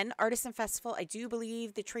 Again, Artisan Festival, I do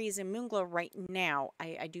believe the tree is in Moonglow right now.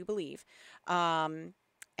 I do believe. And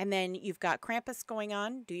And then you've got Krampus going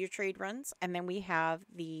on, do your trade runs. And then we have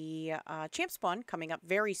the Champ Spawn coming up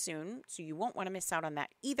very soon, so you won't want to miss out on that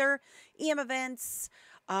either. EM events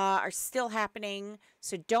are still happening,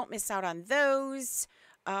 so don't miss out on those.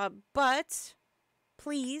 But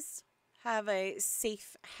please have a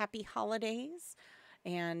safe, happy holidays.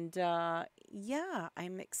 And yeah,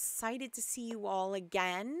 I'm excited to see you all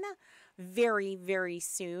again very, very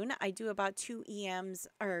soon. I do about 2 EMs,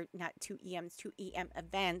 or not 2 EMs, 2 EM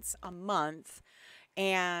events a month.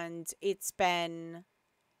 And it's been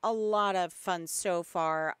a lot of fun so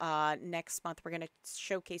far. Next month, we're going to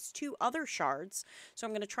showcase 2 other shards. So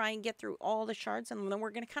I'm going to try and get through all the shards, and then we're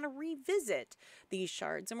going to kind of revisit these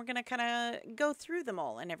shards, and we're going to kind of go through them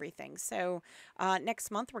all and everything. So next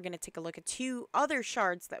month, we're going to take a look at 2 other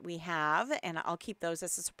shards that we have, and I'll keep those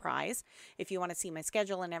as a surprise. If you want to see my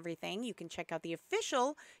schedule and everything, you can check out the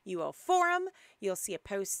official UO forum. You'll see a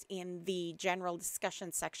post in the general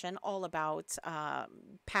discussion section all about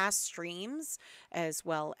past streams as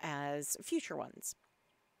well as future ones.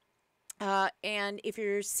 And if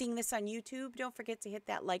you're seeing this on YouTube, don't forget to hit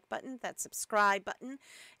that like button, that subscribe button, and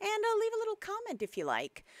leave a little comment if you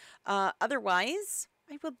like. Otherwise,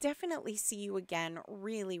 I will definitely see you again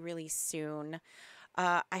really, really soon.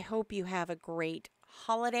 I hope you have a great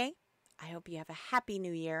holiday. I hope you have a happy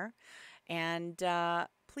new year. And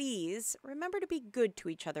please remember to be good to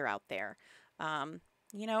each other out there.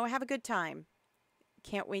 You know, have a good time.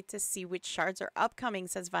 Can't wait to see which shards are upcoming,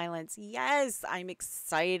 says Violence. Yes, I'm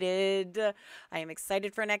excited. I am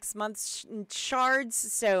excited for next month's shards,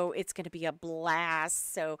 so it's going to be a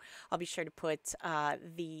blast. So I'll be sure to put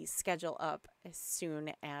the schedule up as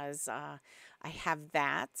soon as I have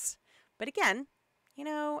that. But again, you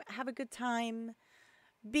know, have a good time.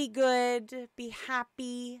 Be good. Be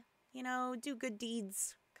happy. You know, do good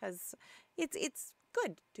deeds, because it's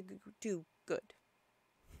good to do good.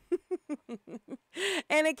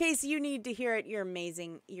 And in case you need to hear it, you're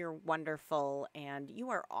amazing, you're wonderful, and you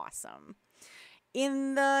are awesome.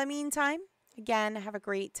 In the meantime, again, have a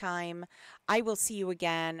great time. I will see you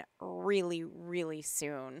again really, really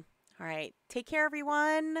soon. All right, take care,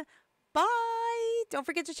 everyone. Bye. Don't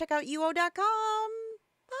forget to check out uo.com.